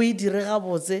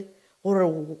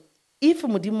 If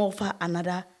modimo offer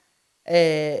another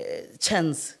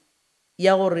chance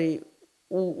ya gore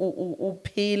o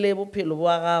phele bophelo bo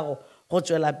gago go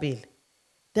tswela pele,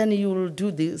 then you will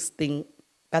do this thing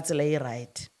ka tsela e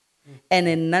right. And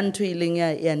nna ntho e leng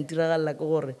ya ntiragalla ke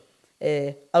gore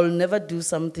I will never do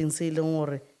something se e leng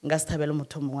gore nka se thabele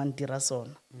motho mongwe a ntira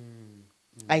sona.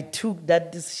 I took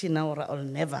that decision now I will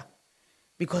never,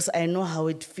 because I know how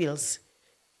it feels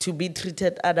to be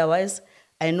treated otherwise.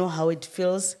 I know how it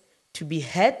feels to be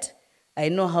hurt. I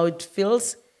know how it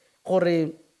feels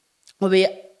gore o be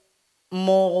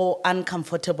more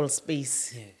uncomfortable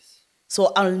space. Yes.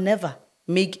 So I'll never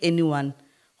make anyone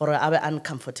or abe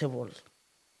uncomfortable.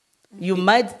 You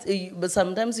might, but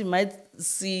sometimes you might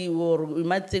see or you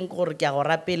might think gore ke a go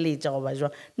rapeletša goba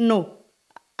jwa. No,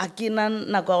 a ke na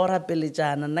nako ya go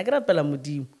rapeletšana, nna ke rapela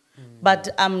modimo. But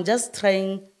I'm just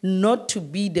trying not to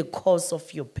be the cause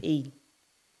of your pain.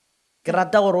 Ke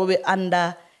rata gore o be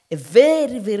under a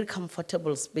very, very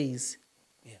comfortable space.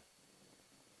 Yeah.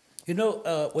 You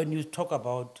know, when you talk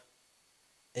about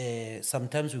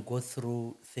sometimes we go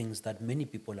through things that many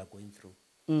people are going through.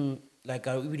 Like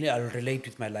I'll relate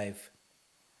with my life.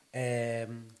 You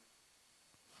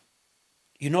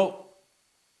know,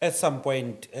 at some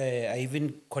point, I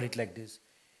even call it like this.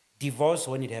 Divorce,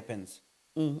 when it happens,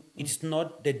 it's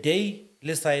not the day,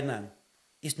 let's say,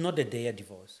 it's not the day of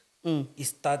divorce. It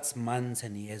starts months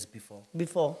and years before.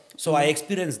 So I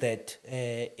experienced that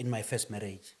in my first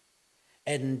marriage.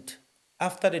 And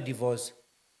after the divorce,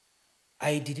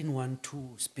 I didn't want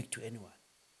to speak to anyone.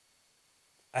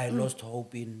 I lost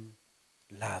hope in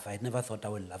love. I never thought I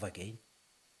would love again.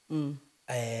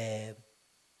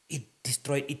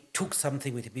 It took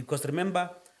something with it. Because remember,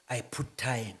 I put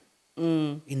time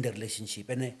in the relationship.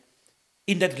 And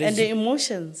in that relationship, And the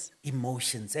emotions.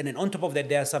 Emotions. And then on top of that,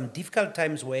 there are some difficult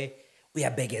times where we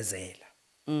are begezela.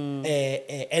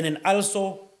 And then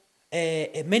also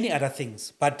many other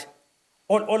things. But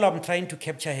all I'm trying to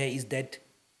capture here is that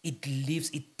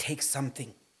it takes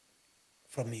something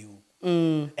from you.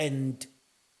 And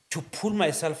to pull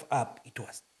myself up, it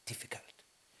was difficult.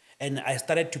 And I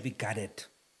started to be guarded.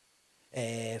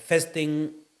 First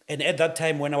thing, and at that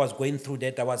time when I was going through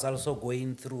that, I was also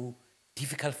going through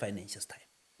difficult financial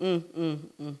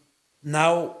time.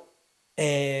 Now,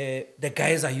 the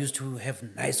guys I used to have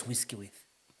nice whiskey with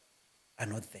are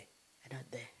not there.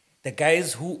 The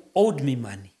guys who owed me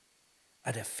money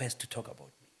are the first to talk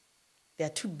about me. They are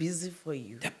too busy for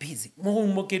you. They're busy.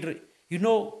 You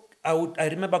know, I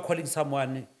remember calling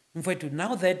someone,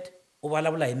 now that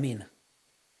ubalabula imina,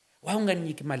 why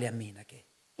unganyiki mali ya mina ke?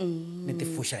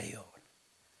 Nitifusha yona.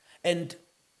 And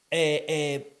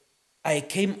I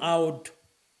came out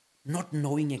not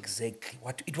knowing exactly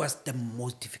what it was. The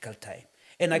most difficult time.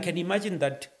 And I can imagine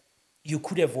that you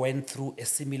could have went through a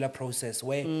similar process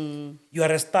where you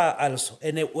are a star also.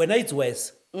 And when it's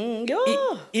worse,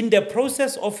 in the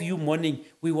process of you mourning,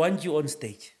 we want you on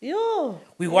stage.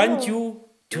 We want you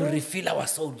to refill our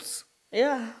souls.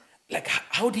 Like,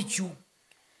 how did you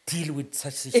deal with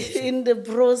such situation? In the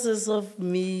process of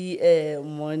me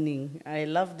mourning, I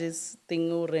love this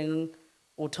thing ring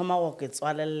utoma wa ke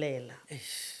tswalelela.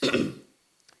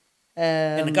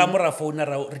 And camera phone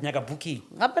re nyaka booking.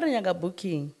 Gape re nyaka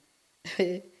booking.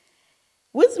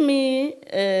 With me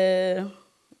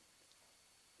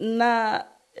na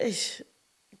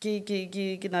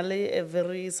ke na le a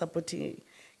very supporting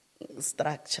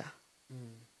structure.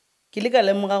 Ke le ka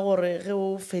lemoga gore ge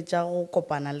o fetša go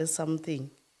kopana le something,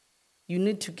 you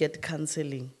need to get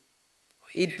counseling.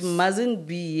 It mustn't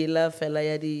be la fela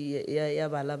ya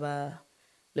bala ba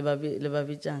le ba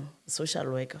bitjang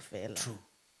social worker fela. True.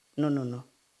 No.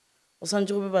 O santse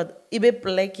go be ba e be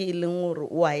plek e leng gore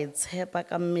wa e tshepa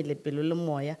ka mmele pelo le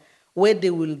moya where they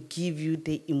will give you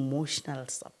the emotional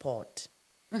support.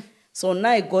 So now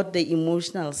I got the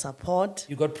emotional support.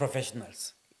 You got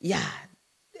professionals. Yeah.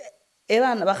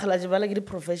 Ebana ba khala ba like the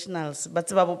professionals ba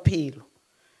tseba bophelo.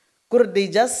 Gore they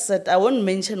just said I won't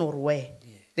mention or where.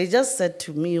 They just said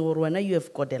to me or when you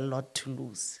have got a lot to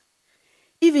lose.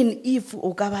 Even if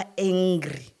o ka ba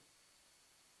angry.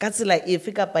 Ka tsela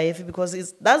efe kapa efe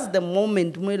because that's the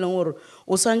moment mo eleng gore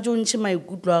o swantse o ntshe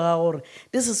maikutlo a ga gore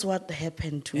this is what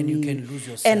happened to And me. you can lose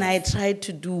yourself. And I tried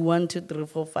to do 1, 2, 3,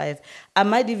 4, 5. I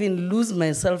might even lose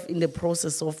myself in the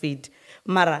process of it.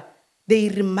 Mara, they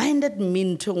reminded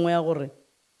me ntho nngwe ya gore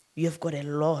you have got a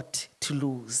lot to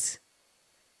lose.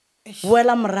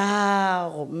 Well,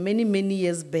 morago many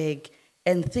years back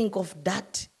and think of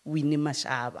that Winnie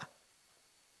Mashaba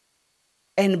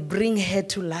and bring her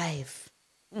to life.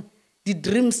 The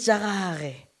dreams tša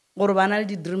gage gore bana le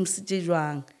di dreams tše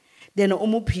jwang then o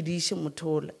mo phediše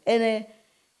motho and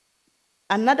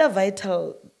another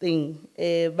vital thing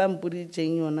ba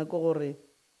mpoditšeng yona ke gore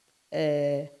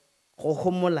go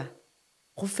homola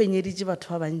go fenyeditše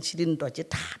batho ba bantši dintwa tše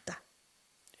thata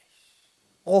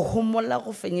go homola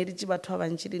go fenyeditše batho ba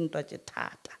bantši dintwa tše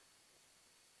thata.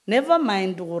 Never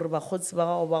mind gore bakgotsi ba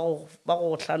gago ba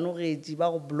go hlanogetše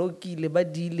ba go blockile ba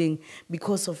dealing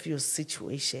because of your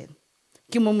situation.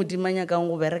 Ke mo modimanya ka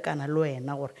go berekana le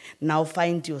wena gore now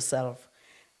find yourself.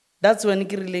 That's when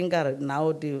ke rileng ka re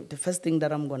now the first thing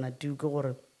that I'm gonna do ke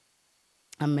gore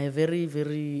I'm a very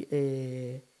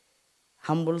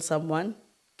humble someone.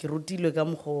 Ke rutilwe ka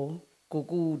mokgo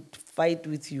go fight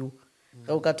with you.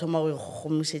 Ka o ka thoma go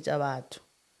gomošetša batho.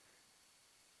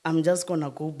 I'm just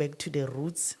gonna go back to the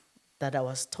roots that I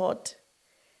was taught.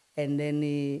 And then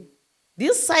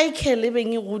this cycle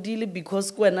even godile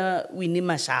because kwena Winnie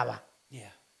Mashaba. Yeah.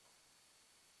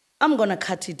 I'm gonna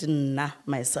cut it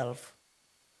myself.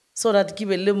 So that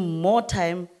give a little more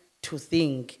time to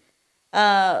think.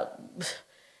 Kamahlatsi,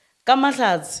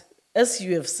 as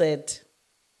you have said,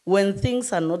 when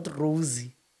things are not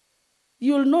rosy,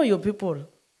 you'll know your people.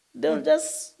 They'll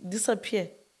just disappear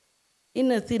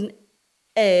in a thin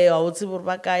air. They are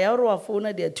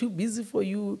too busy for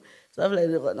you. Stuff like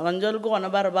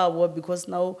that. Because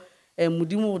now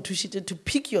to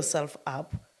pick yourself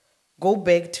up, go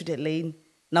back to the lane.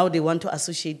 Now they want to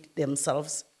associate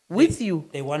themselves with you.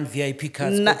 They want VIP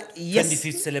cards. Yes.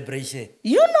 25th celebration.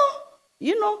 You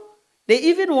know. They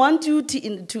even want you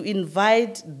to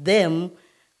invite them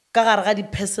ka gare ga di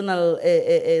personal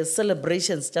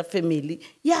celebrations tša family.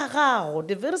 Yeah,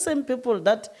 the very same people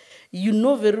that you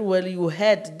know very well you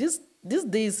had these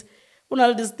days. O na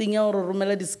le this thing ya gore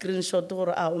romela di screenshot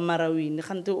gore a o mara win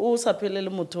gante o sa phele le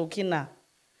motho ke na.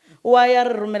 Wa ya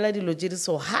re romela dilo tše di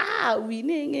so ha win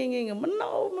monna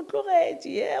o motlogetše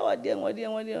ye wa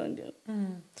diang.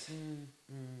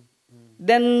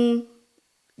 Then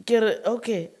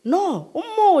okay, no,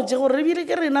 gore re bile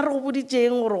ke rena re go boditšeng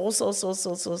gore go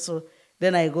so.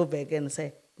 Then I go back and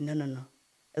say, no.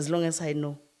 As long as I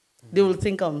know, they will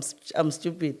think I'm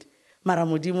stupid. Mara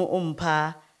modimo o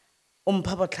mpha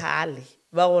botlhale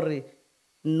ba gore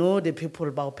know the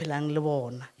people ba o phelang le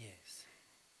bona. Yes.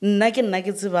 Nna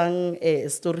ke tsebang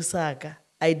story saka.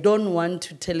 I don't want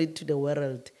to tell it to the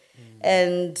world.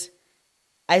 And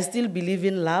I still believe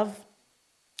in love.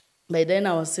 By then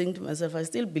I was saying to myself, I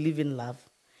still believe in love.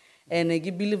 And I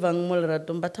believe in mo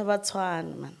lerato batho ba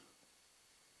tshwana man.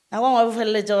 Na go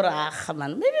felletša gore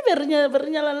man, maybe be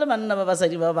rinyala le banna ba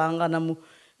basadi ba bang gana mo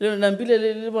le mpile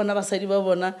le bona basadi ba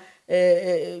bona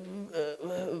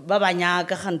ba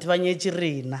banyaka gante ba nyetse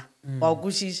rena. Wa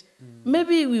kušiša.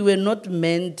 Maybe we were not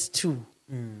meant to.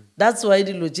 That's why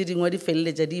dilo tše dingwe di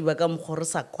felletša di ba ka mokgwa re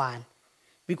sa kwane.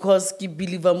 Because ke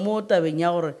believe mo tabeng ya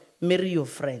gore marry your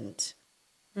friend.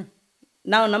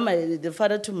 Now the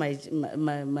father to my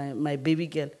baby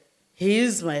girl, he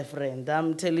is my friend.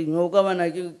 I'm telling you,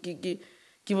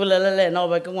 ki bolela le ena go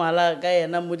ba ke ngwala ka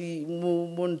ena mo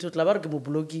ntho tla ba re ke mo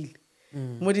blockile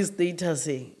mo di status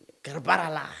ke re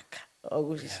paralaka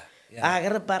ke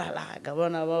re paralaka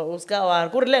bona o ska wa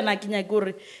go re le ena ke nya ke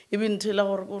gore e be nthela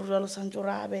gore go jalo santse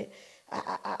ra be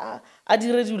a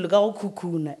dire dilo ka go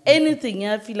khukhuna anything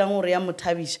ya feelang gore ya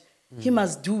mothabisha he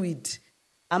must do it.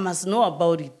 I must know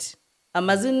about it. I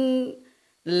mustn't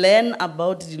learn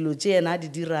about dilo tše ena di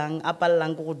dirang a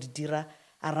pallang go di dira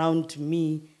around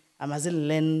me. I mustn't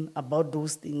learn about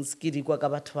those things ke di kwa ka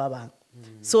batho ba bang.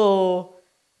 So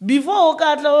before o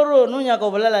ka tla gore no nyaka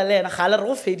go bolela le ena ga le re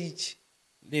go feditše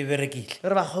Le berekile.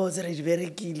 re ba kgotse re di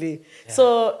berekile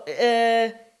so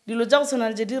dilo tša go tshwana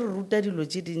le tše di re ruta dilo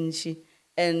tše dintšhi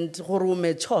and gore o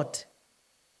matured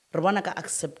re bona ka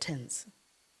acceptance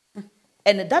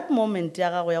and at that moment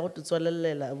ya gago ya go te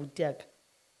tswalelela abuti yaka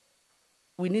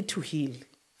we need to heal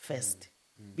first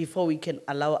before we can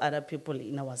allow other people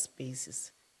in our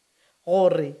spaces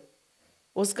gore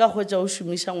o se ka hwetša o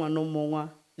šomiša ngwana o mongwe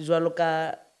jwalo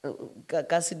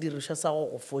ka sedirišwa sa go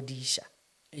go fodiša.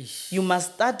 You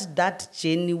must start that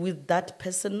journey with that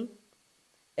person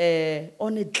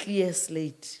on a clear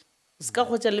slate. O se ka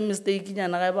hwetša le mistake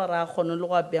nyana ga e ba ra kgone le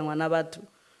go apea ngwana batho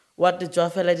wa tetšwa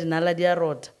fela dinala di a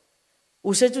rota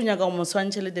o šetše o nyaka go mo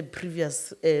swantšhe le the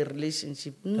previous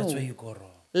relationship. No, That's where you go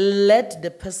wrong. let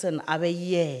the person a be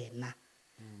yena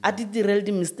a di direle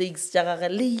di mistakes tša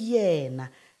gage le yena.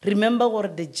 Remember gore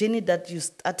the journey that you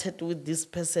started with this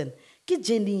person ke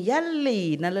journey ya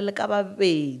lena le le ka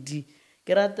babedi.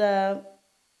 Ke rata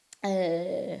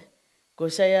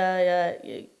koša ya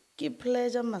ke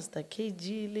pleasure master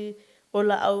KG le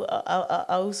ola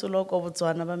auso lo ko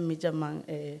Botswana ba mmetša mang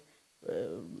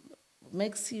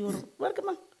Maxi or what ke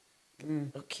mang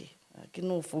okay ke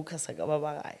no focus ka ba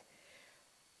ba gae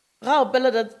ga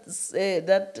opela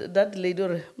that lady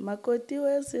ore makoti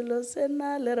we selo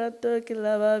sena lerato ke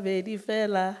la babedi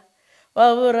fela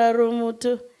wa boraro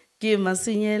motho ke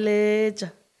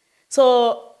masenyeletša.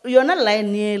 So yona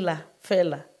line yela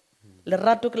fela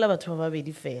lerato ke la batho ba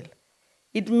babedi fela.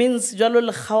 It means jalo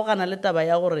le kgaogana le taba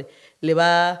ya gore le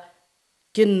ba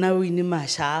ke nna Winnie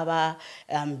Mashaba,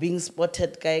 I'm being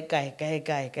spotted kae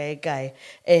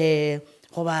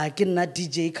goba ke nna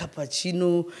DJ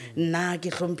Cappuccino, nna ke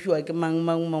hlomphiwa ke mang.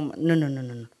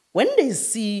 No. When they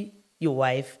see your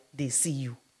wife, they see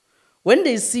you. When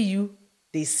they see you,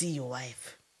 they see your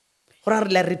wife. Gora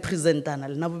re la representana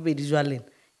le na bobedi jwaleng.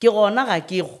 Ke gona ga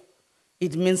ke go.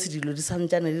 It means dilo di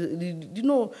santsana di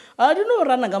no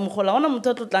rana ka mogola gona motho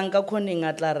a tlotlang ka khoneng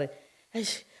a tla re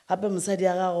gape mosadi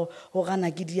ya gago go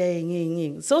gana ke dia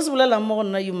eng seo se bolelang mo go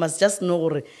nna you must just know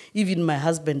gore even my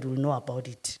husband will know about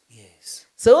it. Yes.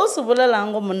 Seo se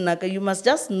bolelang go monna ka you must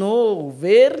just know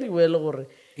very well gore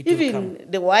even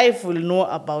the wife will know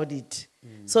about it.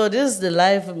 So this is the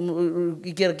life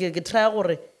ke try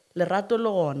gore lerato le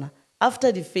gona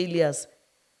after the failures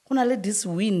go na le this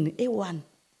win a one.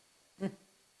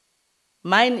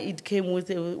 Mine it came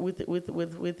with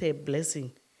a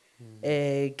blessing.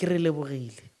 Ke re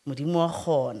lebogile modimo wa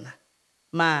gona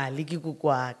mali ke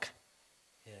kukwaka.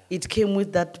 It came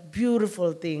with that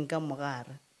beautiful thing ka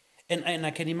mogare. And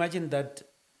I can imagine that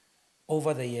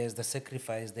over the years, the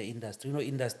sacrifice, the industry,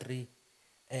 industry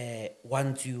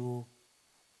wants you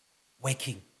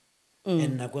working.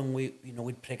 And when we,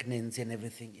 with pregnancy and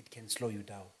everything, it can slow you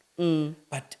down.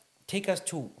 But take us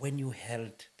to when you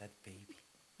held that baby.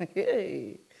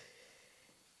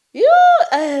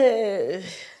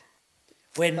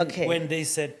 When they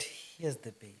said, here's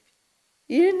the baby.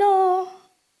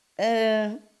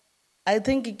 I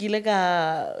think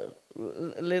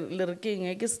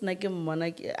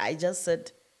I just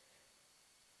said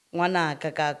ngwana ka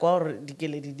ka kwa gore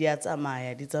dikeledi di a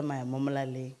tsamaya mo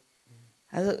molaleng.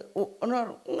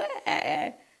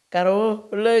 Ka re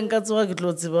le nka tsoga ke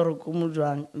tlo tseba gore ko mo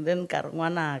jwang then ka re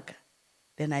ngwanaka.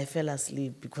 Then I fell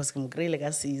asleep because ke mo kry-ile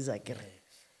ka Caesar ke re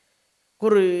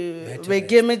gore be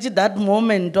ke emetse that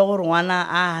moment wa gore ngwana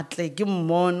a tle ke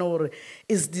mmone gore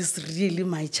is this really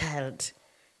my child.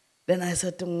 Then I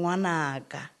said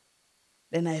ngwanaka.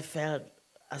 Then I fell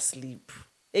asleep.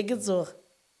 E ke tsoga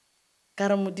ka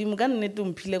re modimo ka nnete o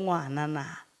mphile ngwana na.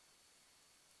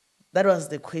 That was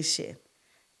the question.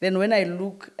 Then when I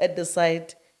look at the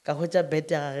side ka hwetša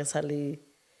bed ya gage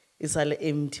e sale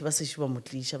empty ba sešo ba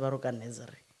motliša ba roka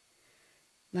nursery.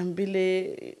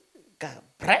 Nampile ka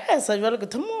pressa jwale ke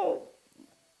thomo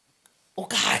o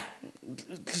kae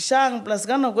tlišang plus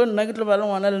ka nako nna ke tlo ba le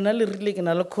ngwana lena le rile ke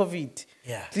na le COVID.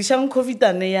 Tlišang COVID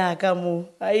ane ya ka mo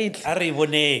a itle A re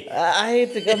boneng. a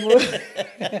itle ka mo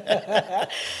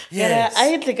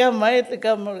a itle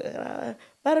ka mo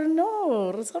but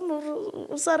no re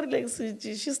sa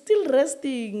relaxitše she's still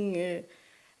resting.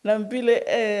 Nampile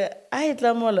a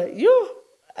itla mola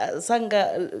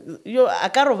sanga a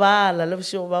ka robala le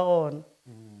bosigo ba gona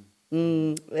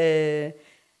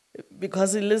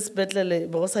because le sepetlele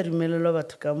bo go sa dumelelwa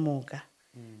batho ka moka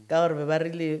ka gore be ba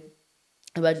rile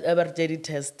ba re tšedi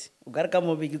test o ka re ka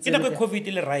mo be ke Ke nako COVID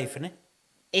le rife ne?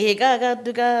 ka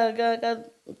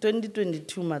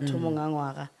 2022 mathomong a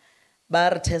ngwaga ba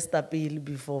re testa pele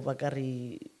before ba ka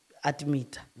re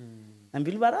admita.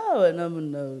 Ambile ba ra wena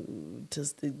monna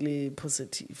tested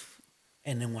positive.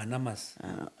 And ngwana mas.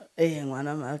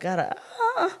 Ngwana ka ra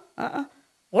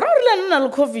Ora re na le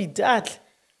COVID atle.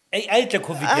 I tle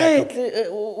COVID I ya ka.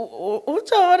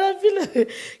 I feel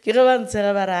ke re ba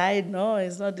ntshega ba re I know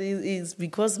it's not it's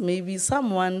because maybe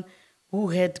someone who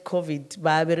had COVID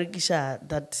ba berekisha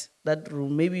that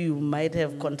room maybe you might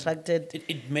have contracted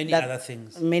Many that- other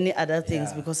things. many other things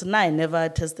Yeah. because now I never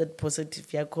tested positive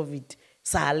for COVID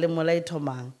sa le mola e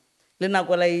thomang le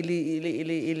nako la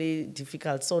ile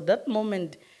difficult so that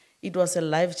moment it was a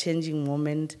life changing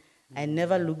moment I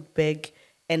never looked back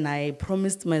and I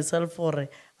promised myself for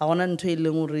I want ntho e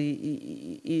leng hore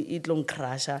e tlo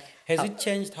crasha. Has it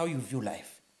changed how you view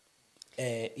life?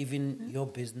 Even your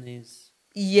business?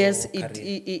 Yes, your it,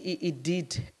 career? it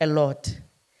did a lot.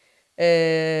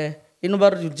 You know,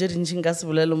 but you didn't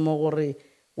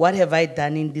what have I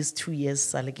done in these 2 years?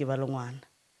 Sale ke ba le ngwana.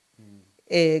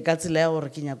 Ka tsela ya gore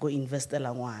ke nyako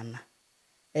investela ngwana.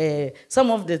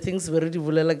 Some of the things we already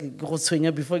bolela ke go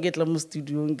tshwenya before ke tla mo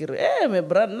studio ke re my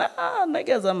brother na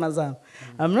ke zama.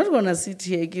 I'm not going to sit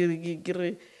here ke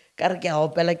re ka re ke a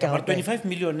opela ke a But opela. 25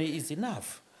 million is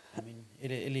enough. I mean,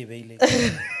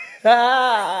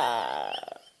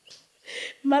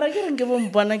 Mara ke re nke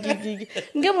bompana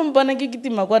ke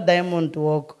kitima kwa Diamond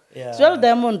Walk. Yeah. So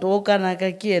Diamond Walk kana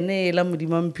ka ke ene e la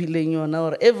modimo mphileng yona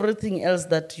or everything else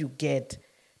that you get.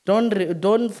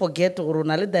 Don't forget gore o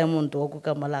na le Diamond Walk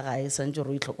ka mola gae santse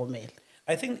re itlhokomele.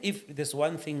 I think if there's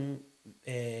one thing,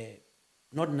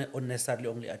 not necessarily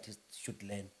only artists should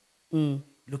learn,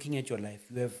 looking at your life,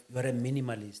 you're a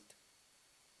minimalist.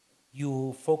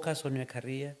 You focus on your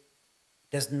career.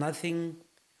 There's nothing,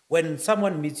 when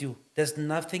someone meets you, there's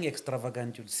nothing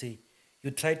extravagant you'll see.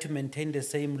 You try to maintain the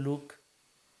same look,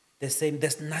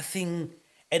 there's nothing.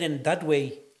 And in that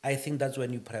way, I think that's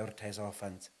when you prioritize our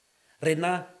funds.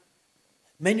 Rena,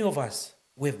 many of us,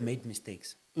 we've made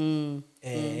mistakes.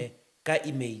 Ka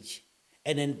image.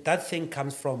 And then that thing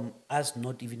comes from us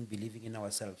not even believing in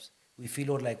ourselves. We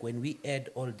feel like when we add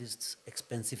all these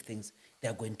expensive things, they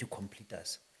are going to complete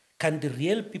us. Can the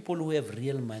real people who have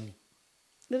real money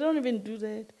They don't even do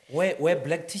that. wear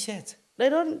black t-shirts? They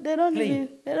don't Plain.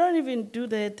 even do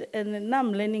that. And now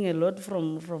I'm learning a lot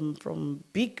from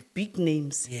big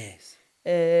names. Yes.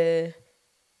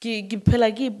 Ke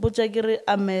phela ke ipotsa ke re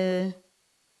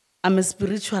I'm a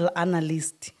spiritual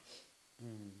analyst.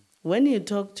 When you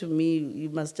talk to me, you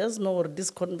must just know this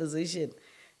conversation.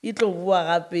 Itlo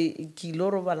bua gape ke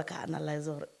lo robala ka analyze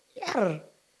gore yar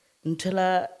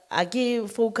ntela a ke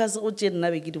focus o tse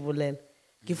nna be ke di bolela.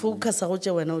 Ke focus go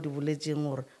tse wena o di boletseng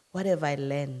gore what have I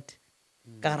learned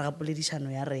ka gare ga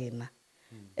poledišano ya rena.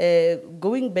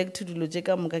 Going back to dilo tse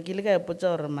ka moka ke le ka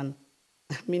ipotsa gore man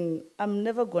I mean, I'm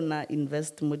never gonna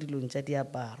invest mo dilong tša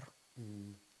diaparo.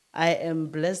 I am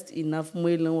blessed enough mo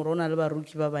e leng gore o na le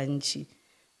baruki ba bantši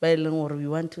ba e leng gore we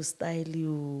want to style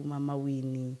you, Mama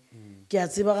Winnie. Ke a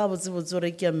tseba gabotsebotse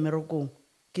gore ke ya mmerekong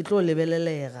ke tlo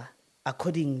lebelelega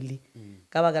accordingly.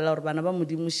 Ka baka la gore bana ba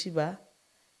modimo šiba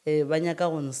ba nyaka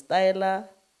go nstyla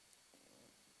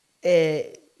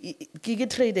ke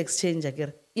trade exchange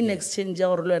akere in exchange ya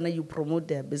gore le wena you promote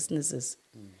their businesses.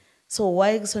 So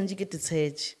why sonje ke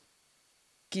tshetse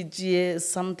ke tšee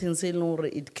something se e leng gore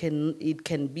it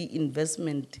can be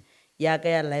investment ya ka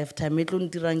ya lifetime e tlo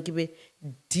ntirang ke be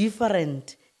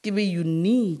different ke be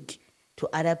unique to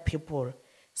other people.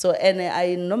 So and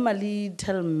I normally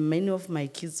tell many of my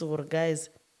kids gore guys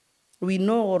we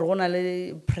know gore go na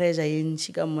le pressure e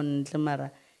ntši ka montle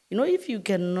mara you know if you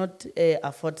cannot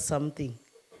afford something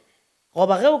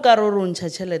goba ge o ka re o re o ntšha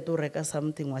tšhelete o reka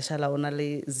something wa šala o na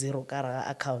le zero ka gare ga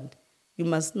account you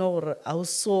must know gore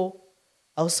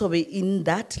also be in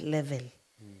that level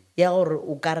ya gore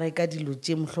o ka reka dilo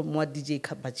tše mohlomong wa DJ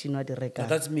Cappuccino a di So rekang.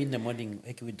 that's me in the morning,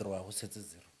 I can withdraw, who sets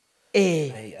zero.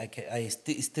 It's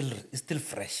still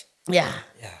fresh. Yeah.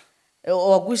 Yeah.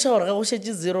 Wa kuša gore ge go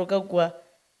šetše zero ka kua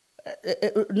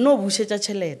no bušetša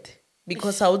tšhelete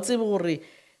because ha o tsebe gore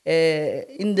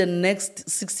in the next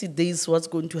 60 days what's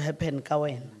going to happen ka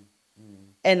wena.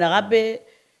 And gape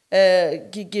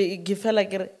ke fela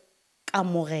ke re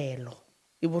kamogelo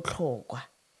e botlhokwa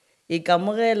e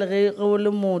kamogele ge o le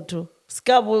motho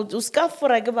ska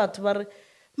fora ke batho ba re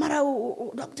mara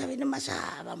Dr Winnie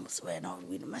Mashaba wena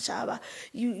Winnie Mashaba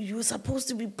you're supposed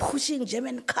to be pushing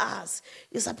German cars,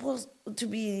 you're supposed to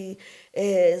be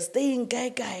staying guy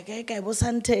bo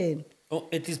Santen. Oh,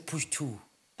 it is push two.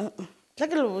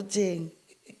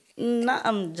 Now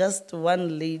I'm just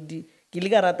one lady.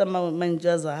 Kiligarata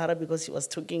Manja Zahara because she was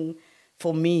talking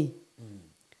for me.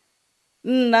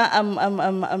 Now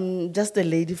I'm just a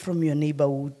lady from your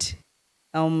neighborhood.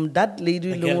 That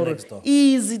lady girl next door.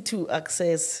 easy to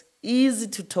access, easy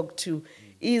to talk to,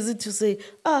 easy to say,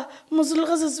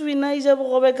 Musuluga se swina ija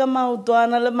bogobe ka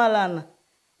maotwana le malana.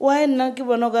 why nna ke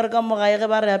bona o kare ka mogae ge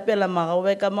ba re apela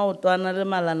magaobe ka maotwana le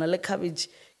malana le cabbage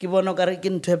ke bona o kare ke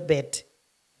ntho e bad.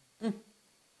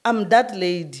 I'm that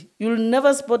lady. You'll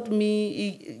never spot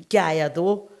me ke a ya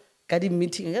though ka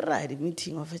di-meeting ge ra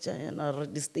di-meeting o fetša yana or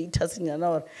di-status yana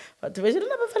gore batho ba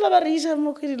jena ba fela ba re iša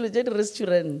mo ke dilo tša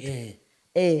di-restaurant.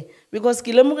 Because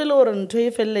ke lemogile gore ntho e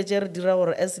feleletše re dira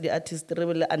gore as di-artist re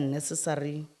be le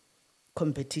unnecessary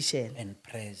competition and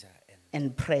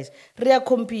pressure. Re a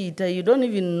compete, you don't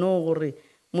even know gore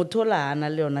motho o la ana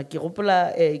le yona. Ke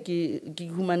gopola ke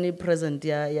humane present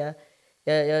ya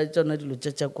tsona dilo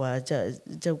tša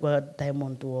kwa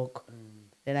Diamond Walk.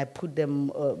 Then I put them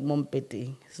mo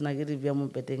mpeteng. Sena ke di bea mo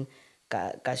mpeteng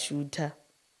ka shooter.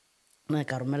 Na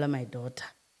ka romela my daughter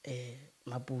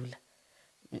Mapula.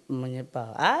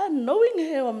 Knowing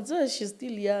her, I'm sure she's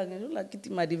still young. And like it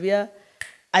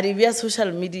Adivia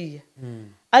social media.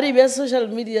 Adivia social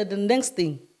media, the next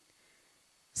thing.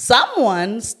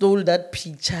 Someone stole that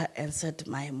picture and said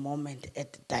my moment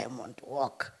at Diamond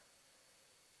Walk.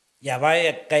 Ya ba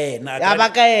ka ena a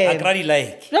kradi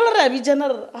like. Jalo re a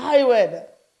bitšana hi wena.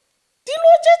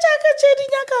 Dilo tša ka tše di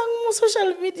nyakang mo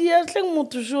social media tleng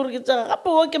motho sure ke tša gape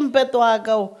o ke mpeto wa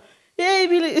ka o.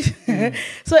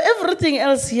 So everything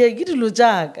else here ke dilo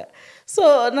tša ka. So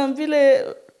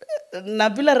napile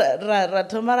ra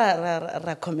thoma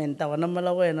ra commenta gona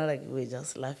mola go wena like we're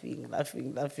just laughing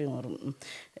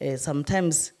or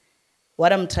sometimes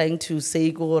what I'm trying to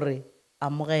say ke gore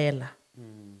amogela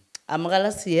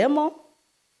seemo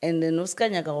and then o ska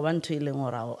nyaka go ba ntho e leng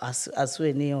gore a se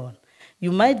wene yona.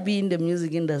 You might be in the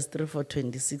music industry for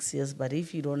 26 years, but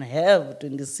if you don't have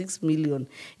 26 million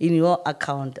in your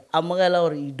account, amogela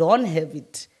gore you don't have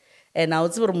it. And I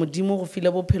would say modimo go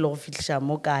file bophelo go fihla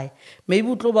mo kae. Maybe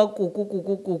o tlo ba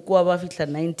koko ba fihla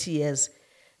 90 years.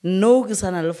 No ke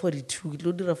sana le 42, ke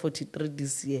tlo dira 43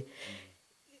 this year.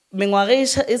 Mengwaga e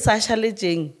sa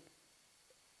shaletšeng,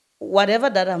 whatever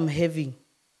that I'm having,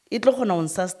 it tlo gona on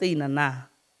sustain na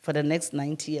for the next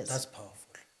 90 years. That's powerful.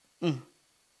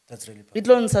 That's really powerful. It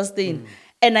won't sustain.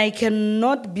 And I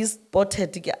cannot be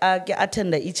spotted ke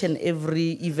attend each and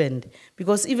every event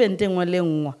because event engwe le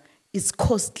engwe is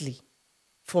costly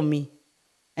for me.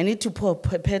 I need to pour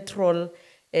petrol,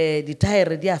 the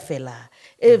tire di a fela,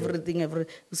 everything.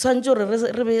 Sanjo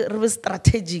re be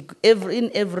strategic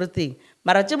in everything.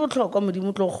 Mara tše bohlokwa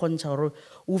modimo tlo kgontša gore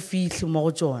o fihle mo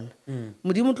go tsona.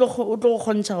 Modimo o tlo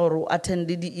kgontša gore o attend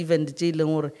the event tše e leng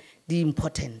gore di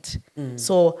important.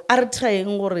 So a re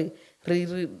trying gore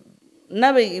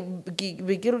nna be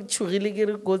ke re tšhogile ke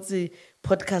re kotse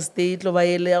podcast e tlo ba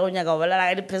ele ya go nyaka go bolela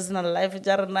ka di-personal life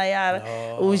tša rena ya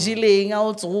o jileng a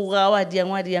o tsoga wa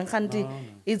diang kgante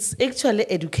it's actually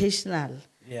educational.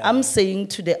 I'm saying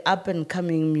to the up and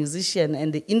coming musician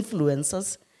and the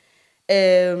influencers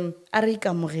a re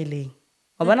ikamogeleng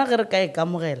wa bona ge re ka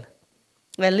ikamogela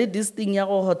le this thing ya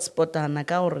go hotspotana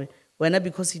ka gore wena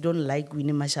because you don't like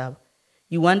Winnie Mashaba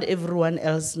you want everyone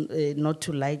else not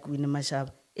to like Winnie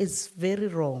Mashaba. It's very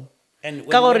wrong. And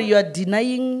when you are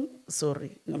denying,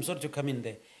 sorry. I'm sorry to come in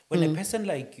there. When a person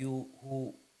like you,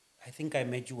 who I think I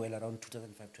met you well around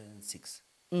 2005, 2006,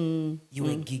 you were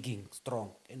gigging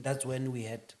strong. And that's when we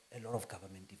had a lot of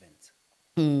government events.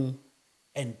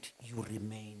 And you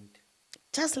remained.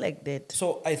 Just like that.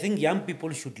 So I think young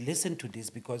people should listen to this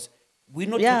because we're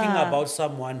not talking about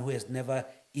someone who has never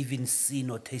even seen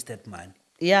or tasted money.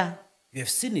 Yeah. You have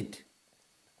seen it.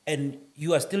 And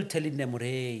you are still telling them,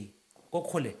 hey, go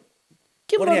khole.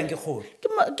 Ke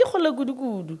khole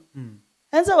kudu.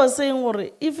 Hence I was saying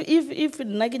if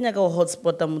nna ke nyaka go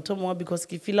hotspot motho mongwe because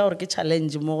ke feel gore ke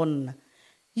challenge mo go nna.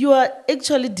 You are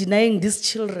actually denying these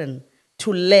children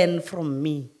to learn from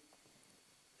me.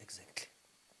 Exactly.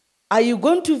 Are you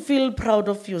going to feel proud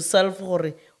of yourself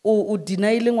gore o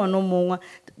deniile ngwana mongwe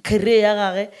career ya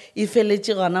gage e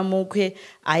feletše gana mo kwe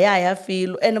aya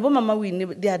feel and bo mama Winnie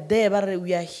they are there but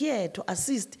we are here to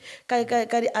assist ka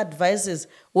di advices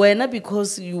wena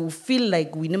because you feel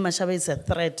like Winnie Mashaba is a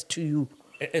threat to you.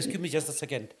 Excuse me just a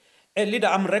second. Leader,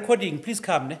 I'm recording. Please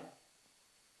come. Ne?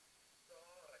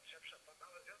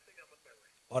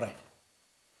 All right.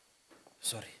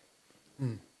 Sorry.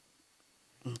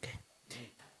 Okay.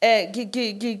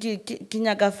 Ke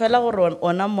nyaka fela gore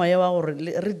ona moya wa gore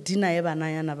re dina e bana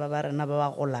yana ba rena ba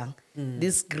ba golang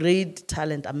this great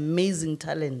talent, amazing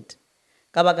talent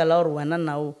ka baka la gore wena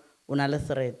now o na le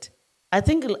threat. I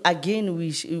think again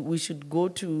we should go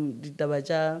to ditaba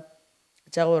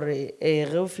tša gore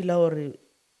ge o fila gore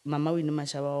mama Winnie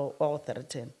Mashaba wa go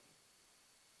threaten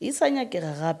e sa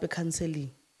nyakega gape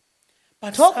counseling.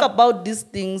 But talk about these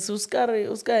things. O ska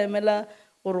emela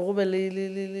gore go be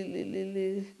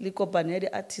le kopane ya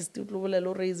di-artist o tlo bolela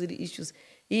o raise the issues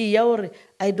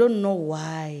I don't know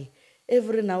why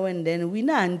every now and then we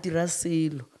na antira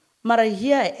selo mara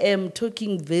here I am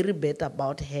talking very bad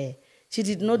about her. She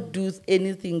did not do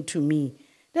anything to me.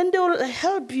 Then they will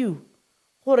help you.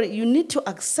 Gore you need to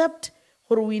accept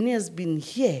gore Winnie has been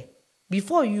here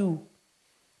before you.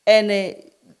 And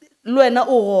luena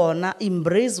o gona,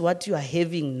 embrace what you are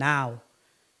having now.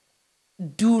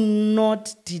 Do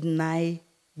not deny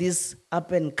these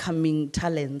up and coming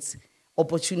talents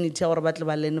opportunity or batle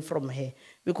ba learn from her,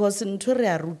 because ntho re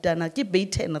a rutana ke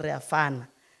baiten re a fana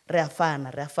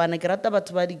ke rata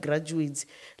batho ba di graduates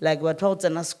like batho ba go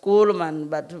tsena school man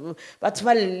batho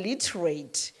ba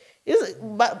literate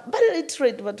ba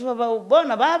literate batho ba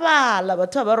bona ba bala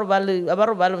batho ba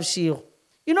robala boshigo.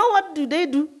 You know what do?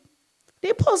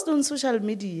 They post on social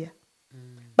media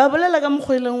ba bolela ka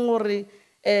mokgweleng gore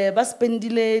ba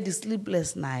spendile the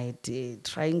sleepless night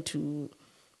trying to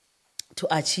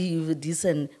achieve this,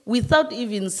 and without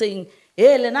even saying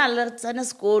hey lena le tsana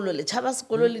sekolo le chaba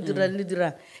sekolo le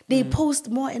dirang they post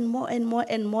more and more and more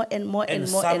and more and more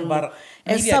and more and more.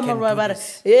 And some are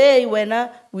hey wena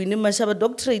Winnie Mashaba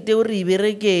doctorate o re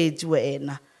ibereketse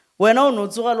wena o no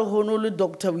tsoga le hono le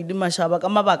Dr Winnie Mashaba ka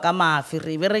mabaka mafe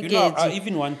re ibereketse. I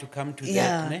even want to come to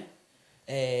that ne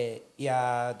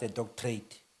the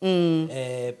doctorate.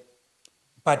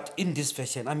 But in this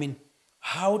fashion, I mean,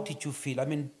 how did you feel? I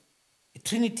mean,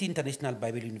 Trinity International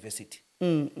Bible University,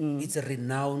 it's a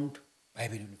renowned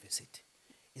Bible university.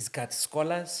 It's got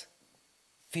scholars,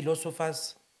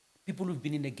 philosophers, people who've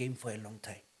been in the game for a long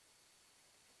time.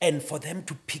 And for them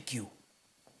to pick you,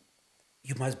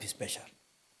 you must be special.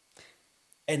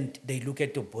 And they look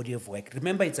at your body of work.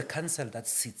 Remember, it's a council that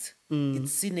sits.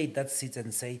 It's Senate that sits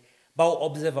and say, "Bao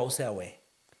observe, bao say aware."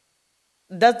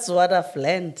 That's what I've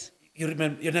learned. You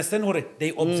remember? You understand what they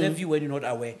observe you when you're not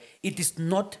aware. It is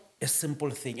not a simple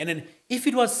thing. And then, if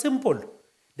it was simple,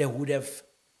 they would have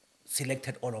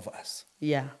selected all of us.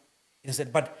 Yeah.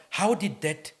 Instead, but how did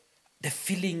the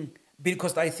feeling?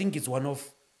 Because I think it's one of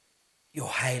your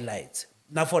highlights.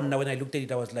 Now, when I looked at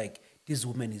it, I was like, this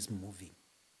woman is moving.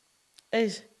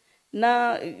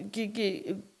 Na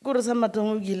kore sa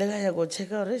matongo gile ga ya go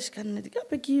check out re ka nne ka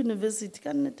pe university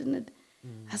ka nne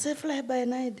I say fly by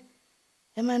night.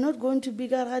 Am I not going to be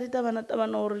ka ga ditabana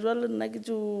or jwale nna ke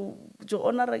jo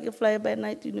honor ke fly by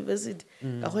night university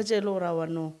ka go tshela ora wa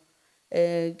no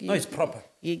No, it's proper.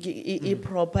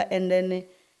 Proper. And then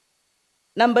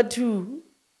number 2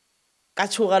 ka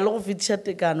tshoga le go fitisha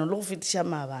tekano le go fitisha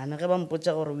mabana ge ba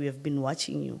mpotsa gore we have been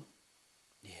watching you.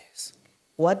 Yes.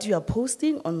 What you are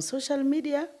posting on social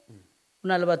media,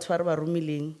 una le batho ba re ba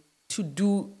romileng to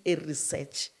do a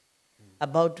research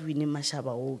about Winnie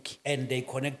Mashaba Oki. And they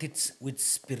connect it with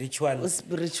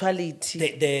spirituality.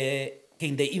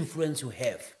 The influence you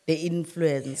have. The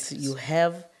influence you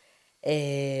have,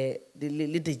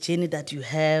 the journey that you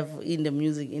have in the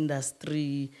music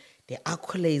industry, the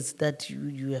accolades that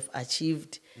you have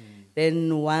achieved.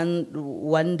 Then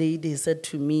one day they said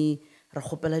to me, "Re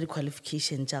khopela di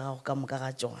qualification tsa gago ka moka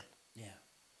ga tsona." Yeah.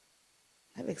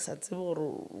 I be sa tsebe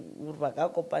gore ba ka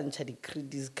kopantša di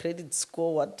credit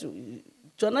score what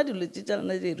tsona di letse tsa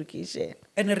na di education.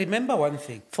 And remember one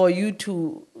thing. For you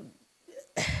to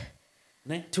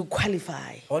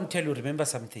qualify. I want to tell you, remember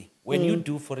something. When you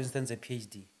do, for instance, a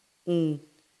PhD,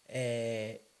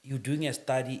 you're doing a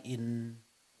study in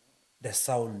the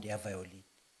sound, the violin,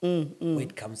 where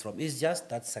it comes from. It's just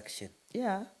that section.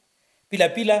 Yeah.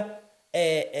 Pila,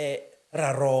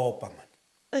 raropa,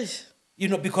 man. You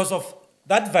know, because of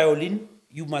that violin,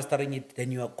 you mastering it,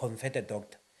 then you are convert a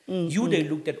doctor. They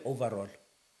looked at overall.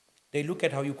 They look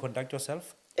at how you conduct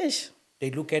yourself.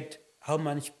 They look at how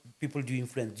much people do you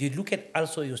influence. You look at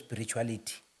also your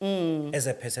spirituality as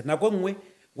a person. Now,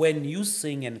 when you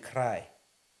sing and cry,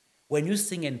 when you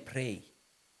sing and pray,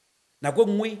 now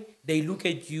they look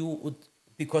at you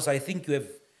because I think you have.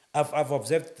 I've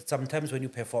observed that sometimes when you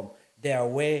perform, they are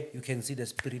where you can see the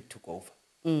spirit took over.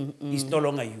 It's no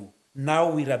longer you.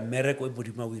 Now we're a miracle.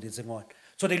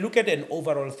 So they look at an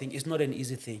overall thing. It's not an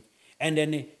easy thing. And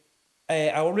then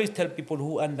I always tell people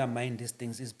who undermine these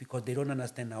things is because they don't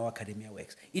understand how academia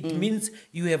works. It means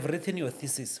you have written your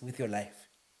thesis with your life.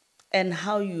 And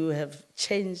how you have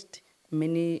changed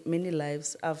many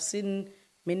lives. I've seen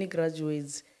many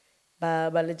graduates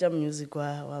ba leja music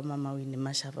wa Mama Winnie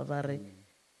Mashaba ba re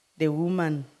the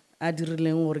woman a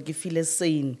dirileng gore ke feel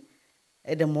sane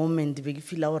at the moment be ke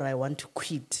feel gore I want to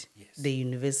quit the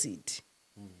university.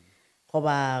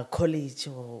 Goba college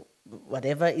or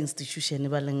whatever institution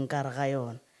ba leng ka re ga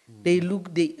yona. They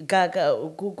look go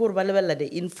ba lebella the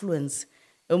influence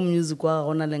of music wa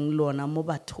gona leng lona mo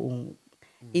bathong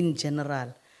in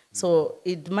general. So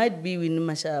it might be Winnie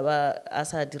Mashaba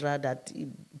as a dira that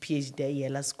PhD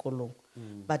yela sekolong,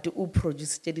 but who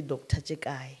produced the Dr.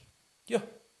 Jekai Yeah.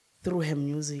 through her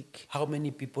music. How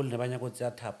many people ne ba nyaka go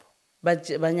tseya thapo? But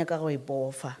banyaka go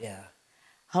ipofa. Yeah.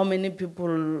 How many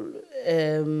people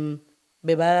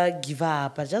beba give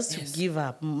up, just to give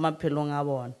up maphelong a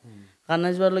bona.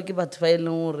 Gana jwalo ke batho ba e leng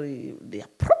gore they are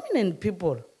prominent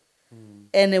people.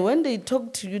 And when they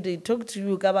talk to you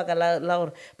ka baka la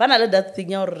gore ba na le that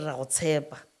thing ya gore ra go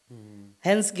tshepa.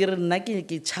 Hence ke re nna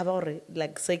ke tshaba gore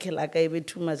like cycle aka e be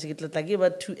too much ke tla ke ba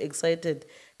too excited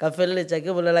ka feleletsa ke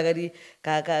bolela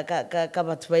ka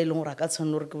batho ba e leng gore ka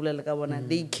tshwanela gore ke bolele ka bona.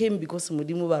 They came because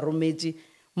modimo ba rometse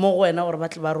mo go wena gore ba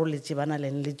tle ba roletse ba na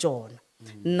leng le tsona.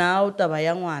 Now taba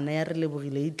ya ngwana ya re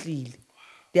lebogile e tlile.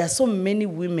 There are so many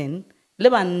women le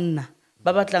banna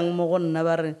ba batlang mo go nna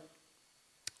ba re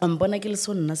bona ke le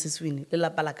so nna seswini le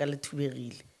lapa la ka le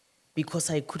thubegile because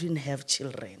I couldn't have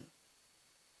children.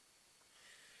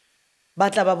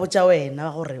 Batla ba botsa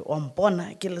wena gore wa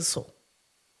mpona ke le so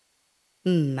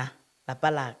nna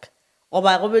lapa la ka go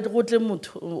ba go be go tle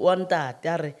motho wa ntate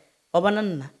a re wa bona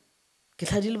nna ke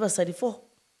tlhadile basadi 4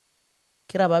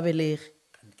 ke ra ba belege.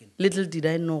 Little did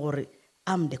I know gore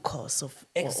I'm the cause of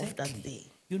that thing.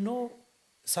 You know,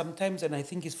 sometimes, and I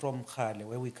think it's from Khale,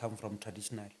 where we come from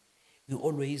traditionally, we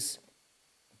always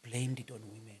blamed it on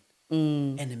women.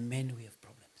 And men, we have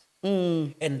problems.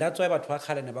 And that's why batho ba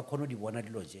Khale ne ba khona di bona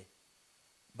dilo je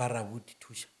ba rabuti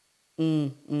thusha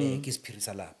ke sephiri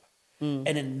sa lapa. And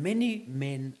then many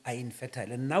men are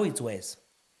infertile, and now it's worse.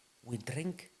 We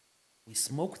drink, we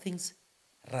smoke things,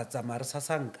 ra tsamaya re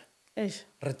sasanka, Eish.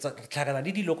 re tlhakana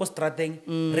le dilo ko strateng,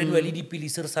 re nwe le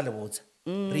dipilisi re sa le botsa,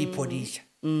 re iphodisha,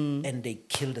 and they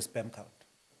kill the sperm count.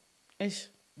 Eish.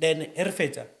 Then e re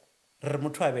fetsa re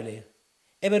motho a belega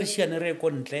e be re šiane re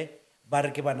ko ntle ba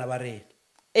re ke bana ba rena.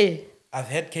 I've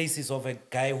had cases of a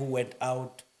guy who went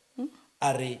out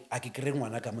a re a ke kry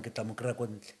ngwana ka mo ke tla mo kry-a ko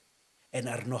ntle, and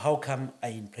I don't know how come I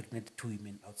impregnated 2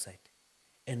 women outside,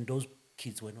 and those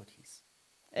kids were not his.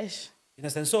 Eish. You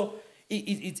understand? So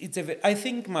it's I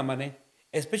think, Mamane,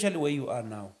 especially where you are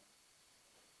now,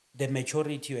 the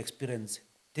maturity you experience,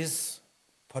 this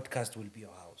podcast will be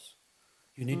your house.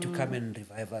 You need to come and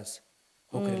revive us.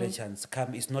 Chance.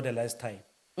 Come, it's not the last time.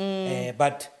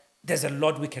 But there's a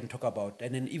lot we can talk about.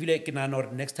 And then if you like,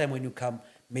 or next time when you come,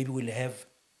 maybe we'll have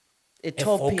a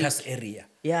focus area.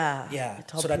 Yeah.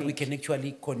 So that we can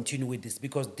actually continue with this.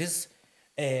 Because this,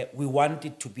 we want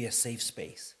it to be a safe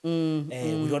space.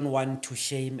 We don't want to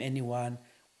shame anyone.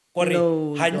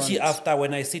 No, Hanchi, don't. after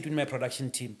when I sit with my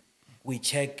production team, we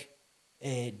check,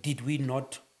 did we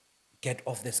not get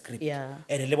off the script? Yeah.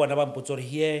 And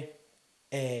here,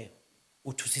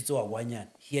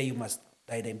 here you must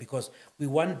die then, because we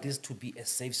want this to be a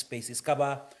safe space. It's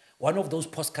one of those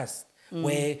podcasts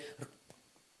where,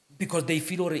 because they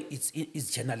feel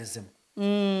it's journalism.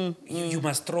 You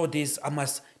must throw this, I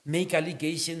must make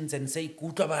allegations and say,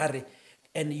 "Kutabare,"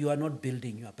 and you are not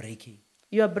building, you are breaking.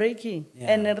 You are breaking.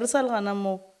 Yeah. And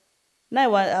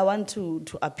now I want to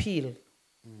appeal.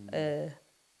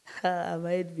 I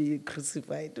might be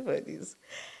crucified for this.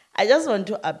 I just want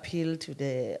to appeal to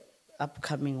the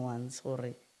upcoming ones.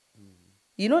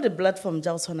 You know the platform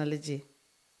Jao Sonaleji.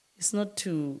 It's not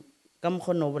to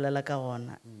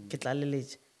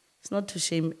it's not to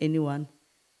shame anyone.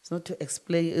 It's not to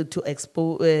explain to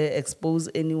expose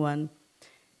anyone.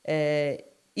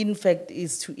 In fact,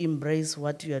 is to embrace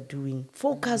what you are doing.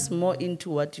 Focus more into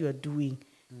what you are doing,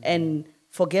 and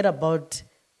forget about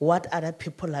what other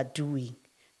people are doing.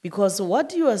 Because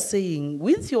what you are saying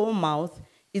with your mouth,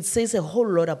 it says a whole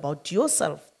lot about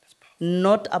yourself,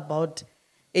 not about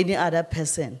any other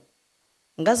person.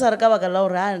 Nka sa re ka baka la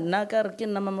gore nna ka re ke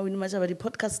nna Mama Winnie Mashaba di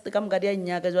podcast ka moka di a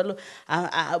nyaka jalo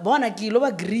bona ke ilo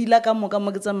ba grilla ka moka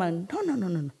mo ke tsamaya.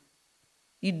 No.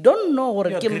 You don't know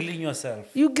gore You're grilling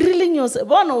yourself. You grilling yourself.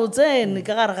 Bona o tsene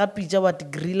ka gare ga pitša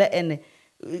what griller, and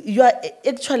you are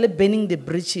actually burning the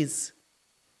bridges.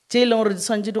 Tše leng gore di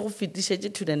tshwanetse di go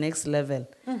fetišetše to the next level.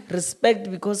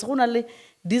 Respect, because go na le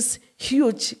this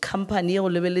huge company e go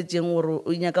lebeletšeng gore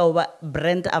o nyaka go ba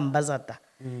brand ambassador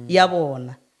ya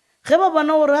bona. Ge ba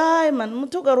bona gore ai man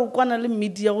motho ka re o kwana le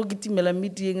media go kitimela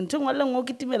medieng, ntho ngwe le ngwe o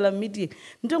kitimela medieng,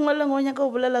 ntho ngwe le ngwe o nyaka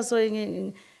go bolela so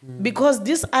eng. Because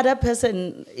this other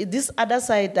person, this other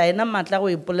side a ena matla go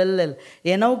ipolelela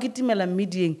yena o kitimela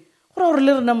medieng gore gore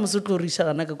le rena mosotlo re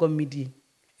ishagana ka kwa medieng.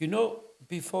 You know,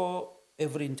 before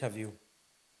every interview,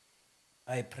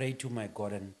 I pray to my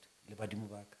God and Lebadimo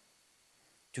Baka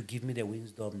to give me the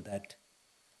wisdom that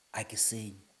I can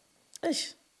sing.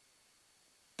 Eish,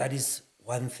 That is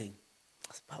one thing.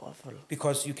 that's powerful.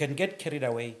 Because you can get carried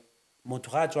away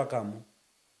motho ga a tswa ka mo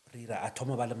re ira a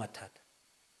thoma ba le mathata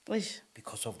Eish.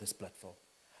 because of this platform.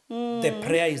 The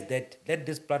prayer is that let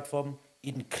this platform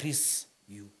increase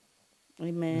you,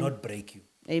 Amen. not break you.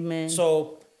 Amen.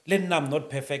 So, Lynn, I'm not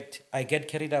perfect. I get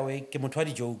carried away. Ke motho wa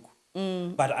di-joke.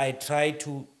 But I try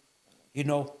to,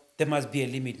 there must be a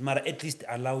limit. But at least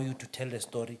allow you to tell the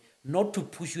story, not to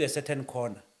push you a certain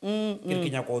corner. Ke re ke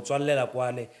nyaka ho tswalela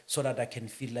kwale so that I can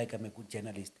feel like I'm a good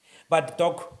journalist. But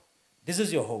Doc, this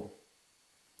is your home.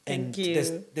 Thank And you.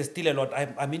 there's still a lot.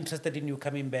 I'm interested in you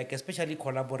coming back, especially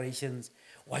collaborations,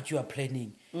 what you are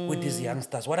planning with these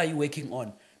youngsters. What are you working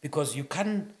on? Because you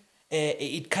can't,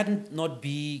 it can't not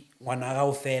be one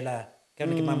fela.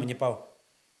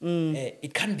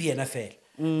 It can't be an affair.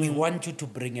 We want you to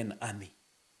bring an army.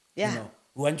 Yeah.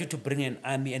 We want you to bring an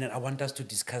army, and I want us to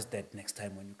discuss that next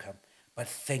time when you come. But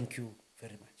thank you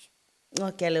very much.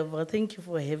 Okay, Leboga, thank you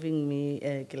for having me.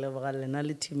 Ke leboga lena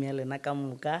le team ya lena ka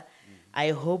moka.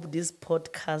 I hope this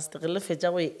podcast re le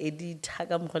fetša go e edita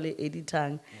ka mokgwa le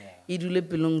editang e dule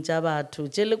pelong tša batho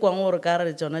tše le kwang gore ka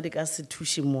re tšona di ka se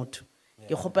thuše motho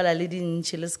ke kgopela le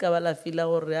dintšhi le se ka ba la fila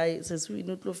gore ai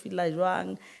seswine o tlo fila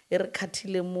jwang e re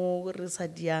khathile mo re sa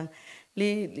diang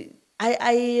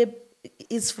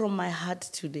it's from my heart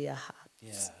to their heart.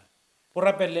 Yeah. O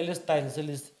rapelle le style se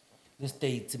le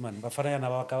states man ba fanana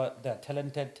ba ka they are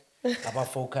talented aba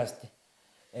focused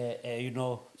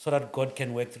so that God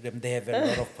can work through them. They have a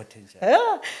lot of potential.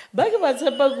 Ba ke ba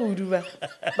tshepa kudu ba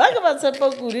ke ba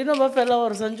tshepa kudu no ba fela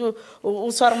gore santse o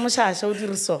swara moshasha o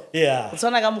dire so Yeah. o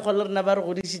tsana ka mogolo rena ba re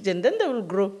godishitse then they will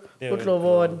grow o tlo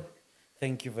bona.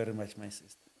 Thank you very much, my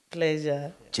sister.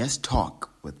 Pleasure. Just Talk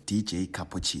with DJ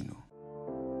Cappuccino.